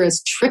culture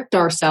has tricked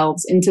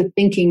ourselves into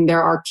thinking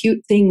there are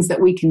cute things that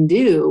we can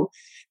do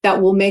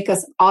that will make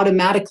us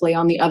automatically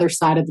on the other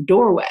side of the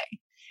doorway.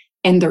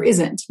 And there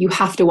isn't. You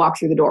have to walk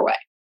through the doorway.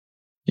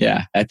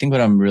 Yeah. I think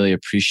what I'm really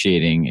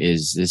appreciating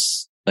is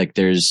this, like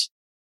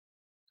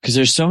because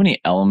there's so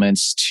many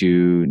elements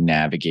to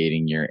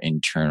navigating your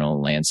internal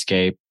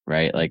landscape,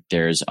 right? Like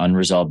there's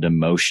unresolved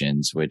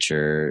emotions, which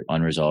are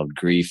unresolved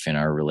grief in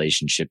our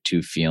relationship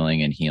to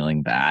feeling and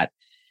healing that.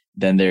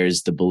 Then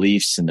there's the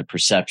beliefs and the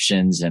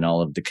perceptions and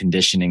all of the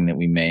conditioning that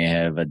we may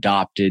have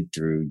adopted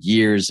through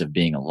years of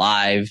being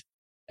alive.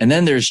 And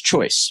then there's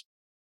choice.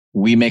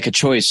 We make a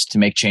choice to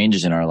make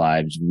changes in our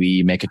lives.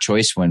 We make a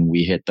choice when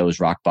we hit those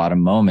rock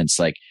bottom moments.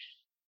 Like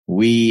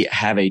we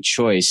have a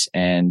choice,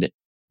 and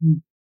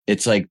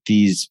it's like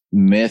these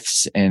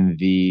myths and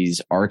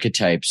these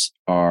archetypes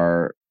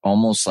are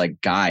almost like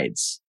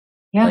guides.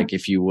 Yeah. Like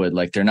if you would,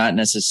 like they're not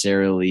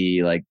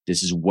necessarily like,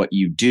 this is what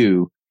you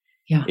do.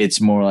 Yeah.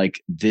 It's more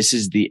like, this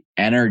is the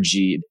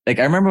energy. Like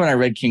I remember when I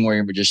read King,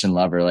 Warrior, Magician,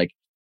 Lover, like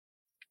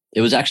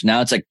it was actually,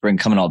 now it's like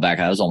coming all back.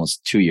 That was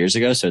almost 2 years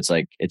ago. So it's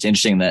like, it's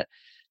interesting that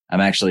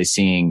I'm actually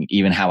seeing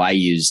even how I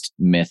used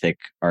mythic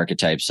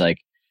archetypes. Like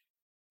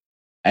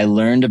I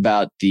learned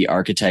about the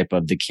archetype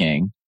of the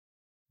king,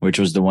 which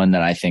was the one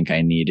that I think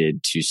I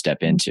needed to step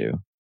into.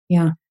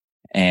 Yeah.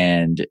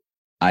 And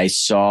I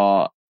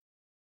saw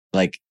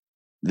like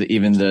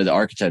even the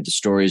archetype, the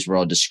stories were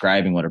all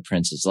describing what a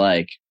prince is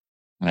like.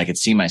 And I could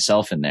see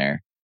myself in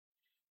there.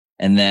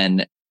 And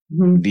then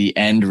the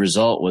end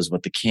result was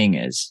what the king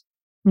is.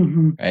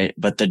 Right.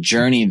 But the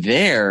journey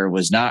there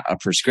was not a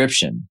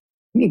prescription.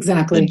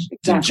 Exactly.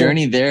 The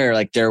journey there,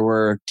 like there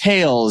were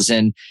tales,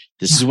 and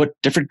this is what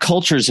different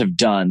cultures have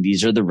done.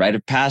 These are the rite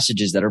of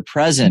passages that are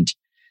present,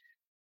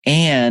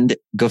 and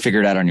go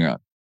figure it out on your own.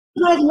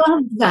 I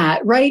love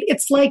that, right?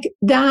 It's like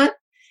that.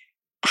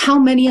 How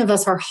many of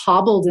us are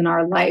hobbled in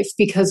our life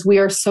because we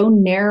are so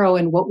narrow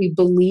in what we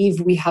believe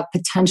we have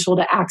potential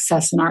to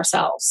access in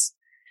ourselves.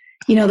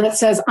 That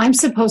says, I'm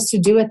supposed to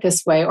do it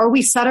this way. Or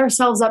we set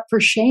ourselves up for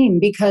shame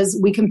because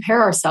we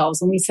compare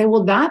ourselves and we say,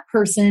 well, that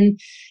person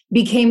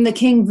became the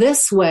king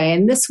this way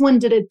and this one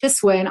did it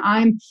this way. And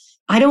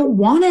I don't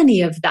want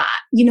any of that.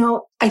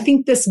 I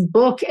think this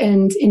book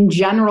and in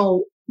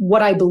general,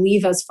 what I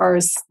believe as far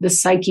as the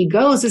psyche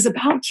goes is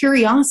about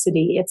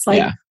curiosity. It's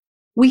like,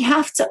 we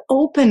have to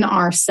open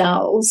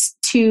ourselves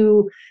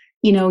to,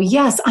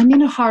 yes, I'm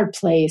in a hard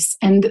place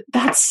and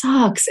that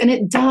sucks and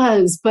it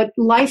does, but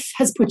life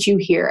has put you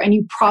here and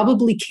you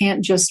probably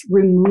can't just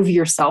remove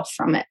yourself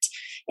from it.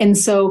 And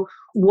so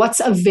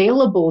what's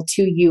available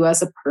to you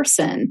as a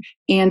person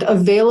and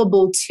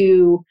available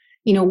to,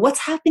 what's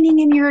happening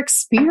in your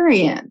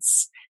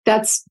experience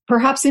that's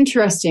perhaps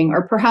interesting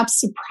or perhaps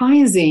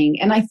surprising.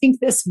 And I think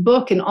this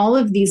book and all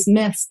of these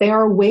myths, they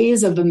are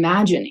ways of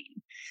imagining.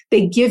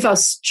 They give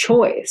us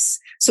choice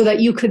so that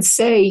you could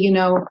say,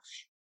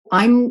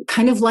 I'm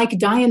kind of like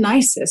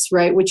Dionysus,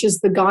 right? Which is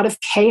the god of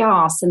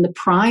chaos and the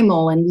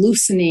primal and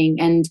loosening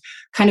and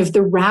kind of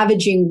the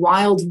ravaging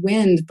wild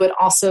wind, but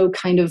also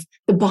kind of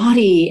the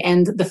body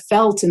and the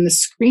felt and the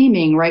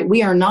screaming, right?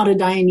 We are not a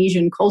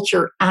Dionysian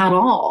culture at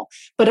all.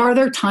 But are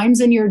there times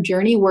in your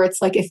journey where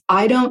it's like, if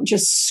I don't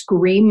just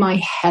scream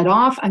my head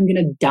off, I'm going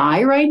to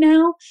die right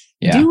now?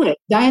 Yeah. Do it.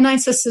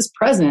 Dionysus is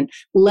present.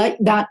 Let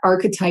that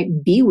archetype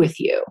be with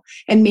you.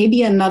 And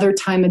maybe another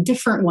time, a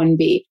different one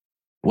be.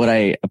 What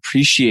I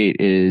appreciate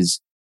is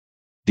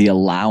the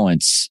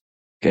allowance.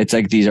 It's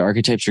like these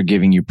archetypes are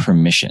giving you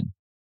permission.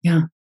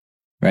 Yeah.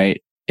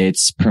 Right?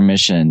 It's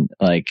permission.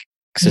 Like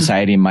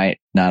society might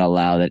not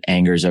allow that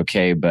anger is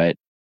okay, but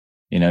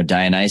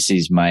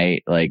Dionysus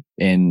might, like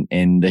in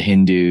the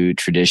Hindu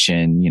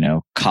tradition,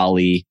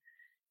 Kali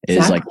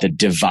is like the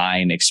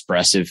divine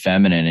expressive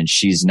feminine, and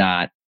she's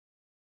not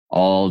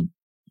all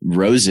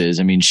roses.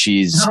 I mean,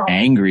 she's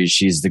angry.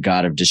 She's the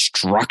god of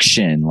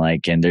destruction.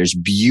 And there's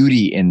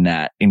beauty in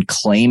that, in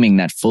claiming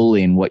that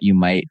fully and what you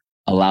might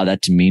allow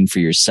that to mean for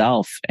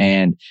yourself.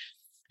 And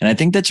I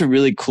think that's a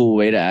really cool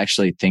way to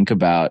actually think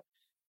about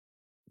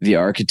the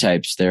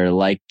archetypes, they're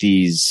like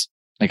these,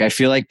 like, I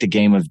feel like the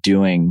game of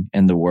doing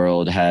in the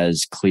world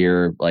has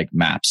clear like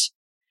maps.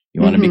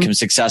 You want to become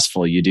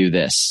successful, you do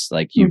this.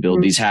 Like you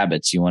build these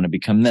habits. You want to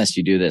become this,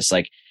 you do this.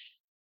 Like,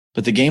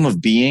 but the game of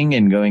being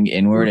and going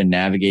inward and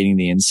navigating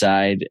the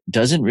inside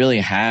doesn't really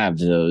have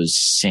those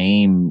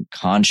same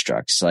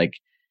constructs. Like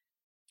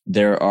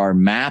there are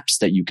maps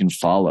that you can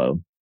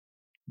follow,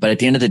 but at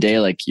the end of the day,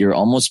 like you're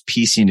almost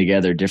piecing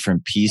together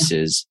different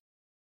pieces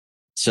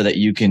so that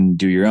you can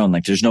do your own.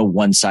 Like there's no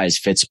one size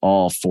fits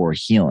all for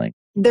healing.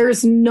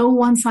 There's no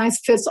one size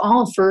fits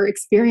all for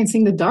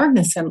experiencing the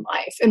darkness in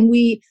life. And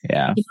we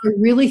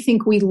really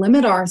think we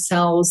limit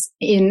ourselves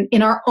in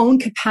our own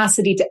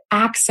capacity to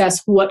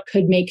access what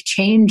could make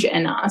change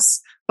in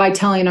us by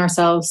telling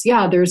ourselves,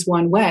 yeah, there's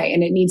one way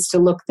and it needs to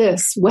look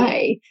this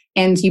way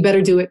and you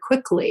better do it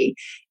quickly.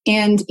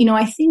 And,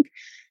 I think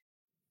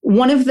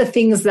one of the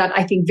things that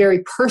I think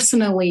very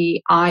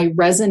personally I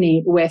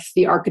resonate with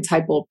the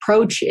archetypal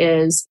approach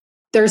is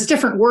there's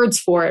different words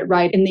for it,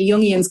 right? And the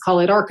Jungians call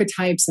it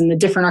archetypes, and the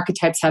different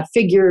archetypes have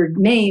figured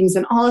names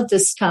and all of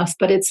this stuff.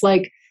 But it's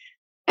like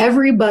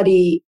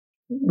everybody,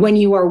 when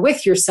you are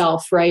with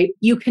yourself, right,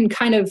 you can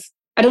kind of,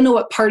 I don't know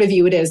what part of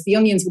you it is. The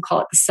Jungians would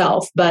call it the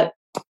self, but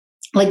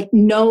like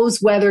knows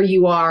whether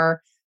you are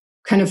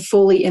kind of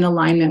fully in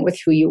alignment with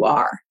who you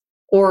are,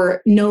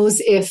 or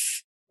knows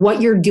if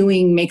what you're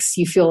doing makes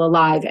you feel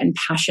alive and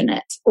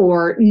passionate,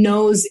 or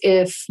knows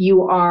if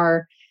you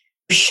are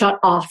shut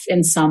off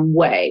in some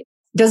way.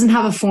 Doesn't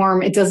have a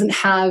form. It doesn't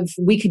have,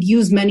 we could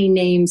use many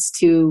names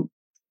to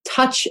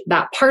touch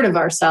that part of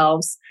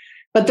ourselves,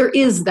 but there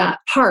is that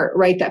part,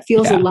 right? That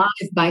feels alive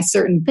by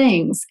certain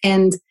things.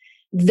 And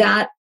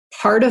that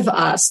part of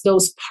us,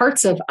 those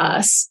parts of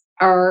us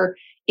are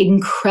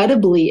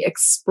incredibly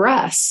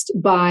expressed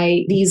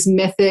by these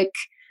mythic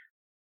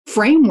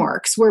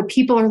frameworks where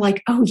people are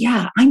like, oh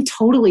yeah, I'm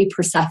totally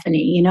Persephone,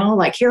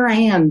 like here I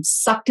am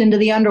sucked into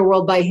the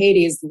underworld by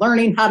Hades,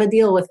 learning how to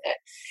deal with it.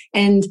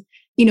 And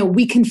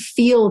we can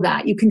feel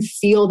that. You can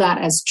feel that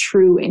as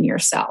true in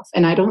yourself.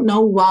 And I don't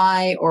know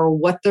why or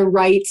what the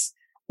right,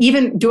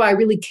 even do I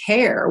really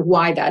care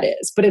why that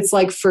is? But it's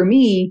like, for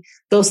me,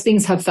 those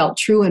things have felt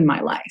true in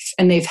my life.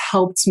 And they've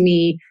helped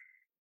me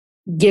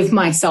give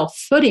myself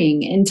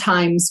footing in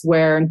times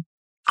where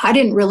I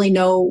didn't really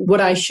know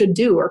what I should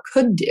do or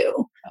could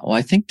do. Well,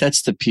 I think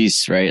that's the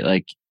piece, right?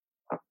 Like,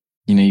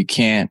 you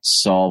can't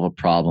solve a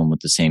problem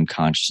with the same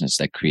consciousness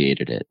that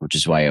created it, which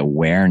is why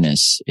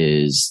awareness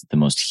is the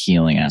most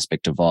healing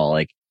aspect of all.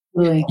 Like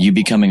you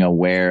becoming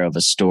aware of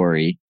a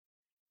story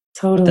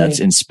that's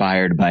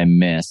inspired by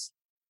myth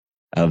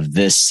of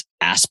this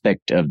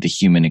aspect of the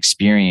human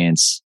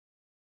experience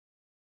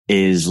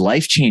is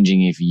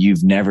life-changing if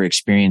you've never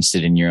experienced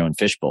it in your own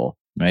fishbowl,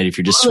 right? If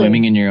you're just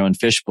swimming in your own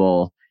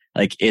fishbowl,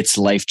 like it's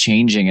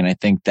life-changing. And I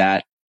think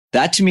that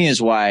to me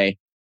is why,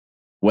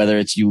 whether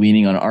it's you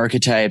leaning on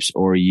archetypes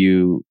or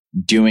you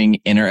doing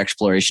inner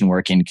exploration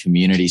work in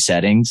community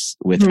settings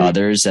with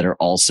others that are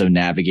also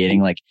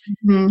navigating, like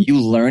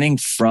you learning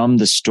from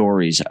the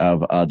stories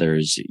of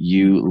others,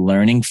 you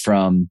learning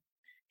from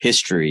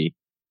history,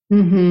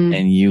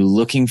 and you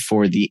looking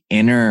for the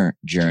inner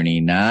journey,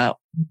 not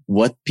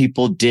what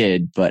people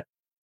did, but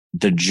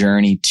the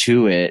journey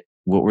to it.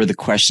 What were the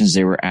questions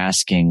they were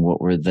asking?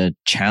 What were the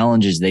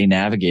challenges they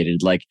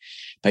navigated? Like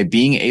by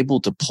being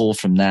able to pull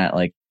from that,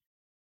 like,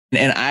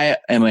 and I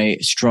am a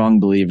strong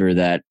believer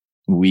that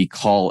we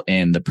call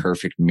in the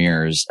perfect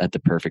mirrors at the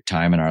perfect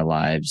time in our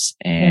lives.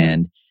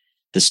 And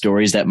the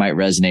stories that might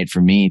resonate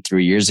for me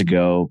 3 years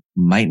ago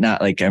might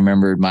not. Like I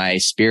remember my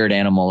spirit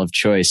animal of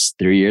choice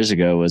 3 years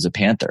ago was a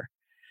panther.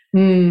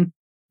 And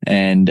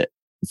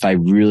if I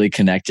really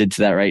connected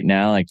to that right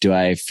now, like, do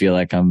I feel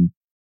like I'm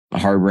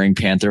harboring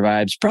panther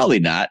vibes? Probably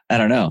not. I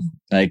don't know.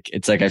 Like,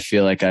 it's like, I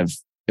feel like I've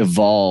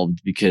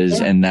evolved because,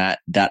 and that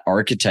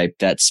archetype,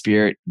 that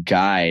spirit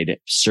guide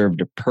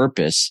served a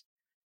purpose,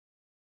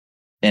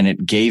 and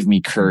it gave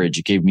me courage.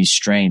 It gave me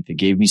strength. It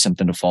gave me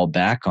something to fall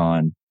back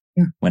on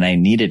when I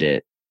needed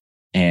it.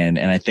 And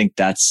I think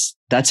that's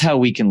how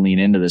we can lean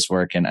into this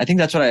work. And I think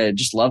that's what I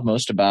just love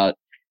most about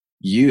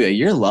you.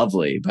 You're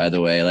lovely, by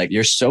the way. Like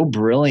you're so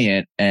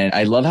brilliant, and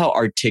I love how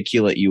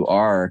articulate you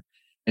are.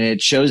 And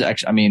it shows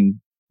actually, I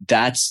mean,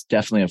 that's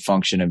definitely a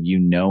function of you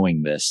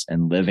knowing this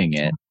and living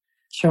it.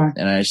 Sure.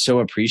 And I so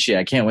appreciate it.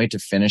 I can't wait to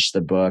finish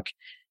the book.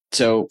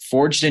 So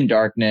Forged in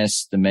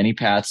Darkness, The Many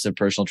Paths of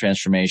Personal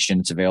Transformation.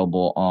 It's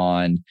available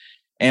on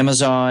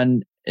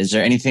Amazon. Is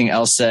there anything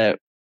else that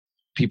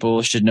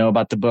people should know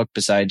about the book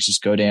besides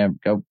just go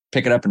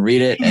pick it up and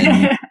read it?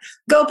 And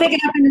go pick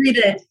it up and read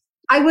it.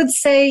 I would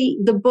say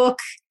the book,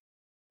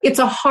 it's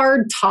a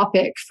hard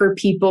topic for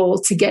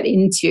people to get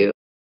into.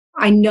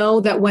 I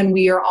know that when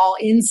we are all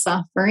in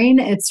suffering,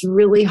 it's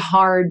really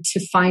hard to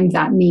find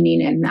that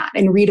meaning in that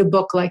and read a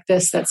book like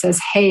this that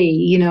says,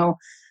 hey,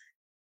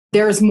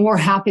 there's more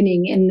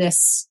happening in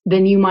this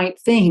than you might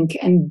think,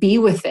 and be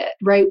with it,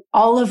 right?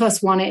 All of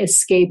us want to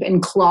escape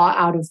and claw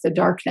out of the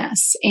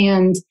darkness.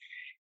 And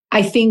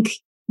I think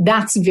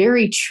that's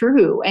very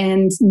true.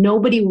 And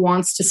nobody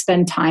wants to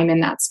spend time in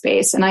that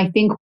space. And I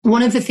think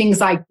one of the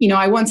things I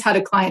once had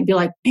a client be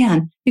like,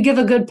 man, you give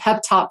a good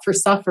pep talk for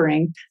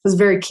suffering. It was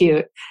very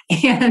cute.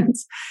 And,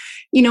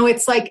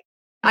 it's like,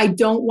 I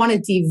don't want to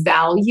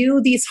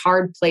devalue these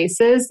hard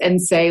places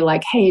and say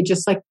like, hey,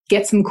 just like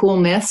get some cool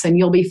myths and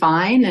you'll be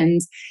fine.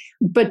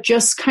 But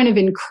just kind of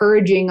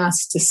encouraging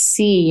us to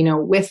see,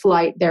 with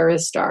light, there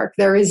is dark.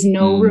 There is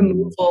no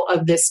removal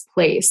of this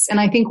place. And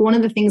I think one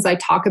of the things I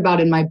talk about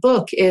in my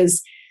book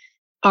is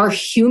our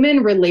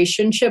human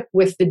relationship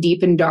with the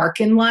deep and dark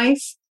in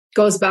life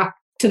goes back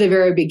to the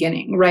very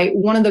beginning, right?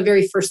 One of the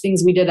very first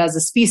things we did as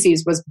a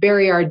species was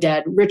bury our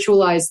dead,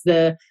 ritualize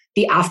the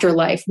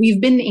afterlife.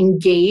 We've been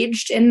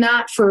engaged in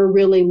that for a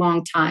really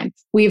long time.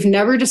 We've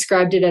never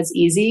described it as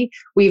easy.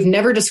 We've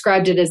never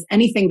described it as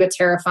anything but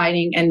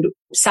terrifying, and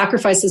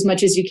sacrifice as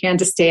much as you can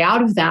to stay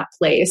out of that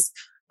place.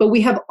 But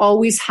we have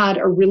always had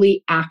a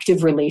really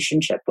active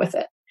relationship with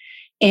it.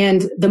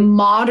 And the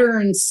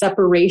modern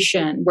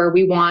separation where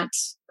we want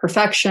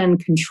perfection,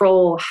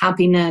 control,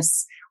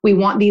 happiness, we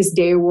want these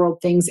day world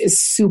things is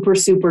super,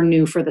 super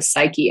new for the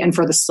psyche and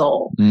for the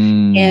soul.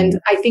 And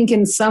I think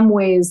in some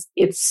ways,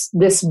 it's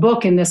this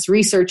book and this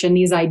research and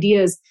these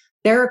ideas,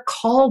 they're a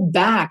call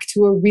back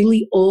to a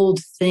really old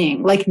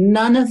thing. Like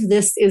none of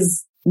this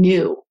is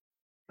new.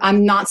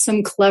 I'm not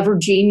some clever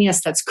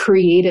genius that's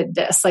created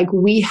this. Like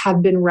we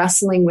have been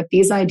wrestling with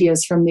these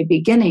ideas from the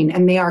beginning,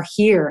 and they are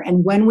here.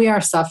 And when we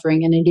are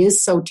suffering, and it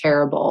is so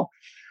terrible,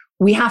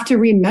 we have to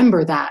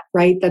remember that,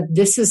 right? That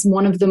this is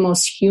one of the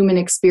most human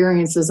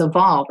experiences of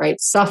all, right?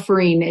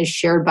 Suffering is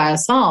shared by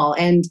us all.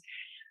 And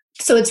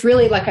so it's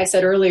really, like I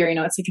said earlier,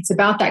 it's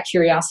about that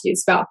curiosity.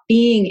 It's about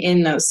being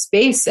in those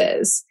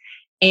spaces.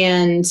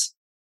 And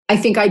I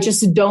think I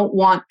just don't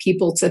want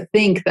people to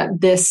think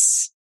that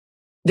this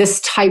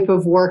type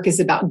of work is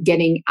about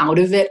getting out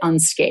of it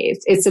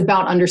unscathed. It's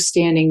about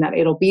understanding that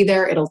it'll be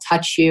there, it'll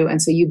touch you. And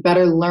so you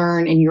better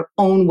learn in your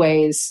own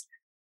ways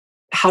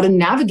how to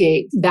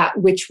navigate that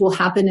which will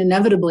happen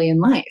inevitably in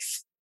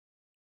life.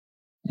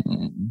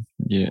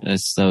 Yeah,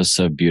 that was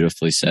so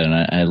beautifully said. And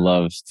I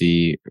love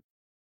the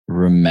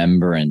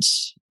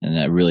remembrance, and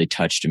that really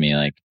touched me.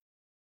 Like,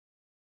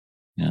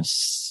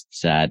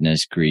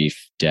 sadness,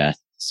 grief, death,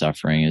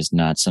 suffering is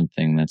not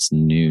something that's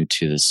new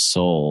to the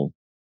soul.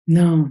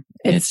 No,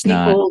 it's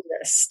the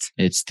oldest.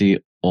 It's the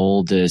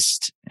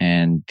oldest,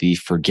 and the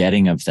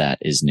forgetting of that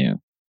is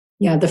new.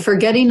 Yeah, the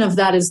forgetting of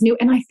that is new.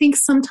 And I think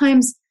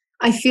sometimes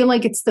I feel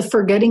like it's the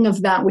forgetting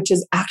of that which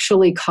is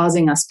actually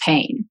causing us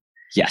pain.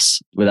 Yes,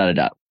 without a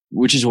doubt.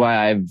 Which is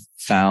why I've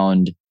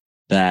found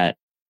that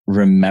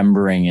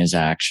remembering is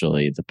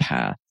actually the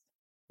path.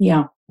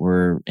 Yeah.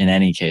 In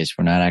any case,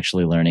 we're not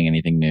actually learning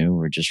anything new.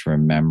 We're just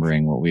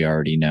remembering what we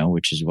already know,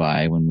 which is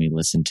why when we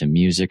listen to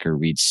music or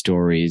read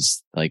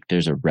stories, like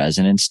there's a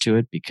resonance to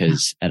it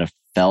because at a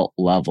felt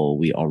level,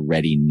 we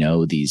already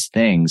know these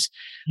things.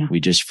 Yeah. We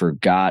just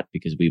forgot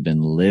because we've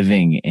been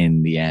living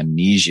in the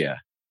amnesia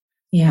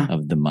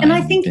of the mind. And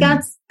I think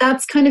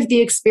that's kind of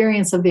the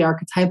experience of the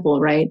archetypal,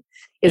 right?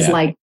 Is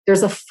like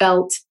there's a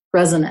felt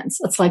resonance.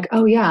 It's like,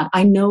 oh yeah,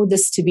 I know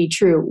this to be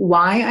true.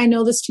 Why I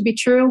know this to be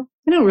true?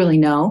 I don't really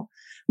know.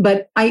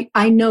 But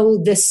I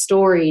know this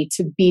story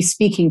to be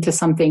speaking to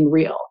something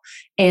real.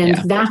 And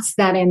that's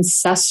that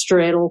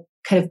ancestral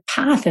kind of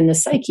path in the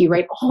psyche,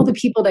 right? All the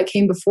people that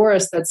came before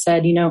us that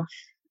said,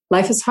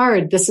 life is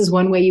hard. This is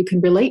one way you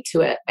can relate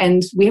to it.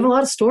 And we have a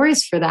lot of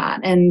stories for that.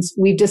 And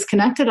we've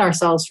disconnected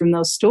ourselves from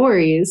those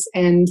stories.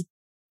 And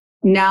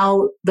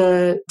now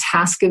the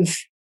task of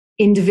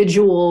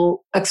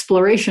individual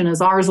exploration is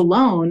ours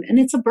alone. And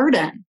it's a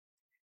burden.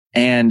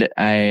 And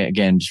I,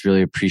 again, just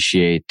really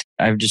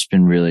I've just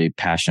been really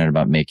passionate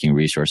about making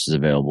resources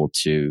available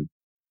to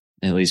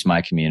at least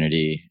my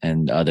community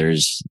and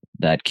others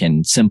that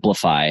can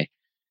simplify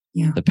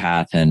the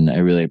path. And I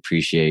really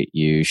appreciate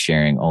you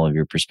sharing all of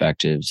your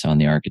perspectives on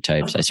the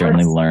archetypes. I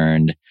certainly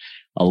learned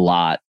a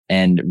lot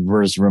and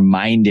was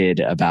reminded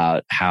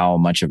about how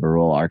much of a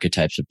role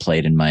archetypes have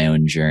played in my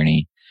own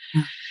journey.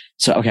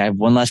 So, okay, I have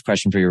one last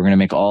question for you. We're going to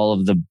make all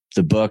of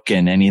the book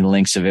and any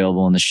links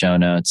available in the show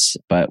notes.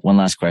 But one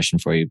last question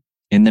for you.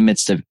 In the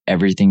midst of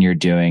everything you're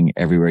doing,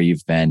 everywhere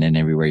you've been and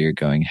everywhere you're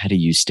going, how do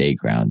you stay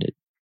grounded?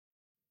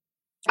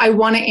 I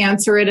want to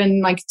answer it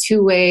in like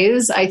two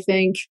ways. I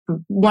think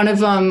one of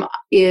them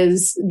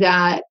is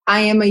that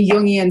I am a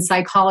Jungian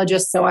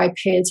psychologist, so I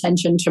pay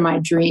attention to my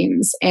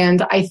dreams.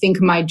 And I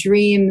think my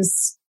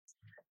dreams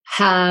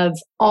have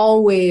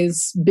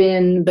always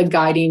been the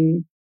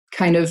guiding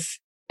kind of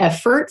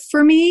effort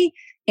for me.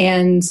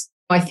 And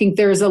I think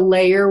there's a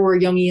layer where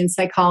Jungian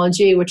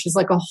psychology, which is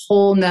like a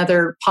whole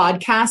nother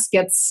podcast,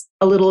 gets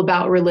a little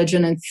about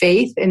religion and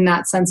faith in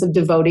that sense of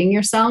devoting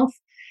yourself.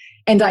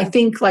 And I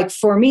think like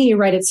for me,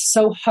 right, it's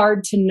so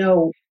hard to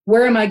know,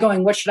 where am I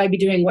going? What should I be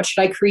doing? What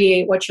should I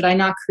create? What should I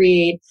not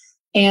create?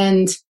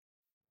 And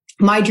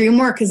my dream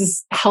work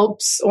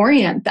helps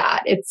orient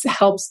that. It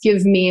helps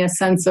give me a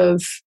sense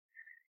of,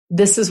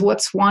 this is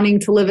what's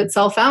wanting to live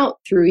itself out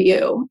through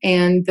you.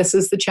 And this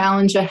is the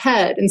challenge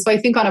ahead. And so I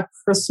think on a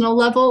personal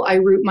level, I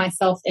root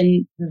myself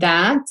in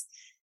that.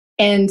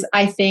 And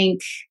I think,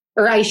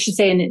 or I should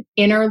say an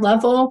inner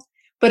level,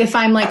 but if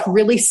I'm like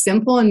really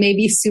simple and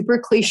maybe super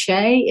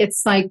cliche,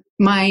 it's like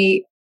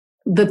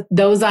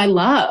those I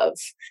love.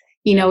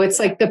 It's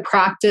like the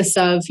practice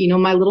of,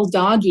 my little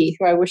doggy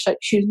who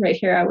she's right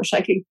here. I wish I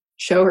could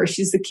show her.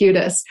 She's the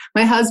cutest.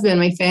 My husband,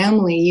 my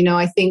family,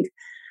 I think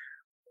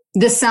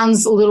this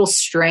sounds a little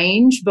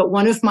strange, but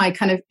one of my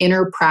kind of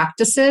inner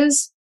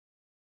practices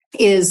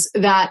is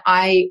that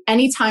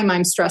anytime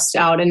I'm stressed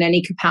out in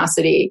any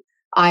capacity,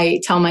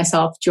 I tell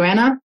myself,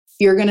 Joanna,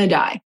 you're going to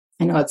die.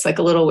 I know it's like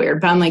a little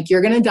weird, but I'm like,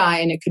 you're going to die,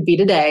 and it could be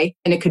today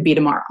and it could be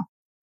tomorrow.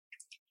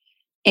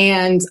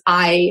 And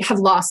I have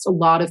lost a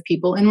lot of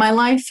people in my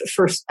life.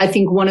 First, I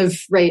think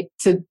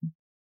to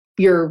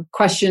your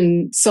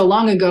question so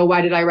long ago,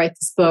 why did I write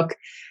this book?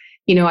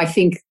 I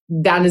think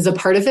that is a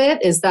part of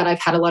it, is that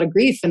I've had a lot of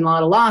grief and a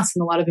lot of loss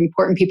and a lot of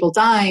important people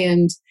die.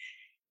 And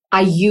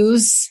I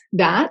use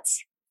that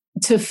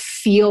to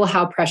feel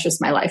how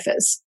precious my life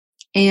is.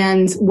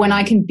 And when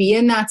I can be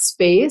in that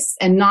space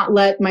and not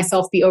let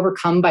myself be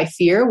overcome by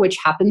fear, which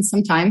happens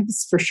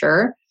sometimes for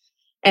sure.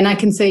 And I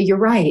can say, you're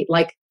right.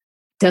 Like,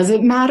 does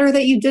it matter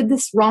that you did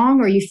this wrong,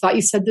 or you thought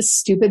you said this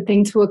stupid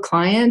thing to a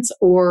client,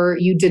 or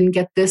you didn't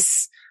get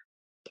this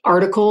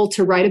article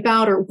to write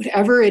about, or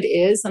whatever it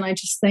is? And I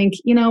just think,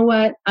 you know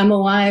what? I'm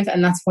alive,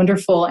 and that's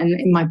wonderful. And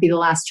it might be the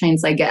last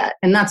chance I get.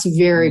 And that's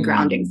very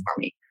grounding for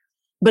me.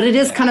 But it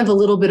is kind of a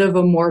little bit of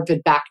a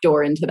morbid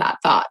backdoor into that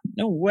thought.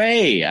 No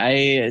way.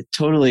 I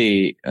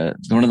totally,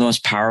 one of the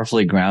most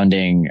powerfully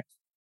grounding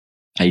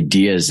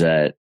ideas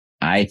that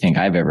I think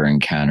I've ever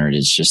encountered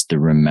is just the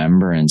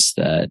remembrance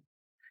that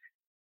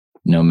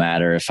no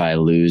matter if I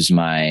lose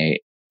my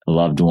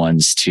loved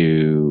ones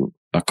to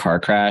a car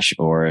crash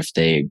or if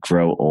they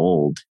grow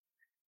old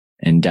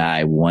and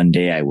die, one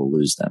day I will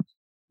lose them.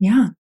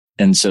 Yeah.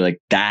 And so like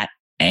that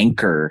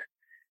anchor,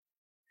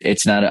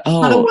 it's not a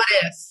what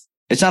if.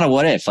 It's not a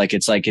what if. Like,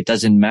 it's like, it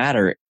doesn't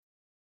matter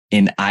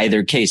in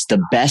either case.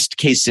 The best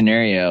case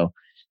scenario,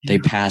 they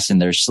pass in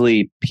their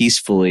sleep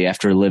peacefully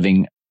after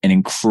living an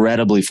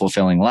incredibly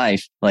fulfilling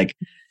life. Like,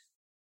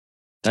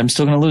 I'm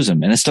still going to lose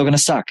them, and it's still going to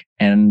suck,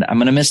 and I'm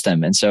going to miss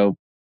them. And so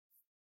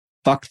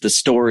fuck the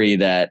story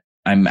that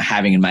I'm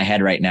having in my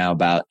head right now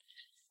about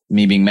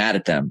me being mad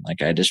at them.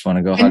 Like, I just want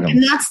to go hug them.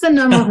 And that's the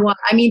number one.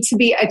 I mean,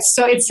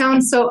 it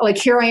sounds so like,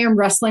 here I am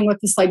wrestling with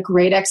this like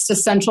great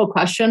existential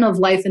question of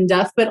life and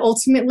death, but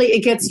ultimately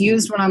it gets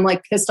used when I'm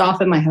like pissed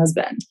off at my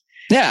husband.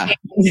 Yeah.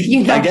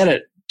 And, I get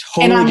it.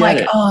 Totally. And I'm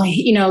like,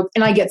 it.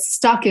 And I get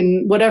stuck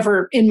in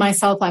whatever in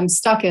myself I'm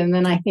stuck in. And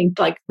then I think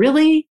like,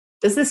 really?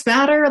 Does this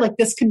matter? Like,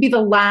 this could be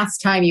the last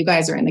time you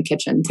guys are in the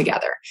kitchen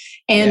together.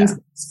 And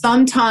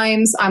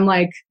sometimes I'm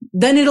like,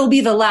 then it'll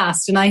be the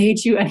last, and I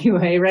hate you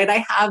anyway, right?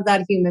 I have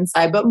that human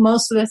side, but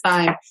most of the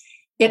time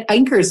it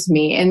anchors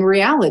me in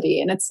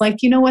reality. And it's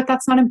like, you know what?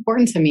 That's not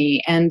important to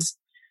me. And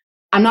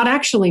I'm not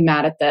actually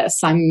mad at this.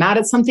 I'm mad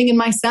at something in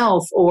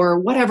myself or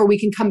whatever. We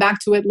can come back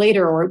to it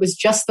later. Or it was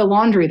just the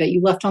laundry that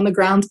you left on the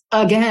ground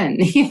again,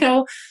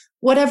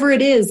 whatever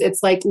it is.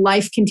 It's like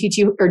life can teach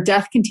you, or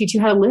death can teach you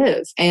how to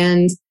live.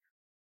 And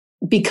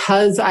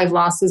because I've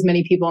lost as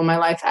many people in my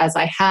life as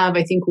I have,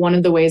 I think one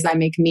of the ways I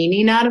make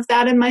meaning out of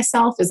that in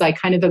myself is I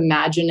kind of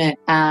imagine it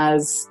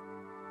as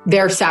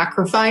their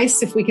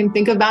sacrifice, if we can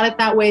think about it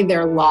that way,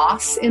 their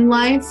loss in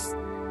life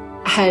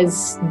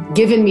has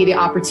given me the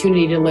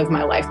opportunity to live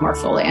my life more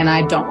fully, and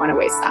I don't want to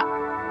waste that.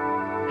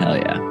 Hell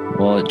yeah.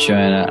 Well,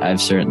 Joanna, I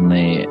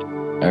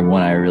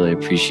really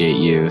appreciate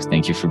you.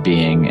 Thank you for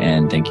being,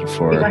 and thank you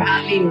for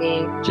having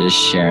me. Just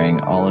sharing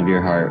all of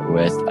your heart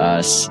with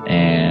us.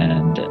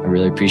 And I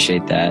really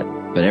appreciate that.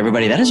 But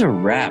everybody, that is a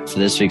wrap for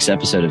this week's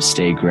episode of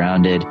Stay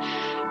Grounded.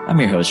 I'm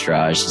your host,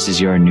 Raj. This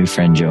is your new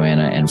friend,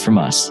 Joanna. And from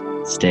us,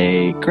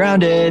 stay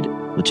grounded.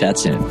 We'll chat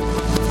soon.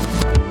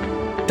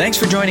 Thanks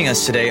for joining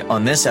us today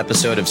on this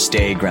episode of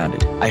Stay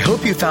Grounded. I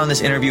hope you found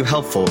this interview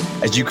helpful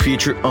as you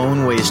create your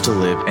own ways to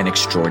live an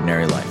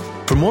extraordinary life.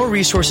 For more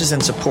resources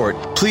and support,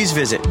 please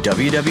visit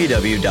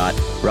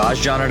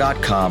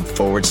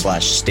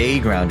www.rajjana.com/Stay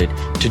Grounded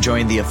to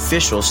join the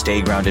official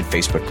Stay Grounded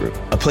Facebook group,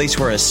 a place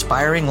where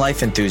aspiring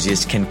life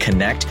enthusiasts can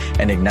connect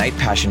and ignite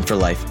passion for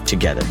life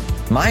together.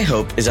 My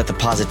hope is that the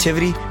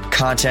positivity,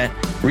 content,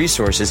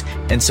 resources,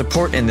 and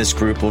support in this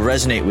group will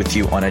resonate with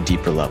you on a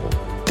deeper level.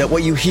 That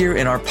what you hear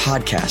in our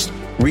podcast,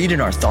 read in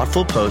our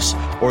thoughtful posts,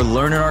 or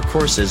learn in our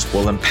courses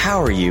will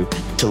empower you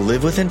to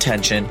live with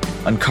intention,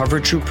 uncover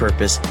true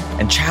purpose,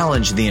 and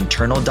challenge the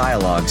internal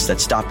dialogues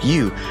that stop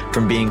you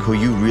from being who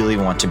you really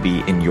want to be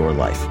in your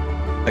life.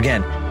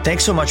 Again,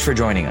 thanks so much for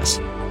joining us.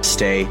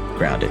 Stay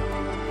grounded.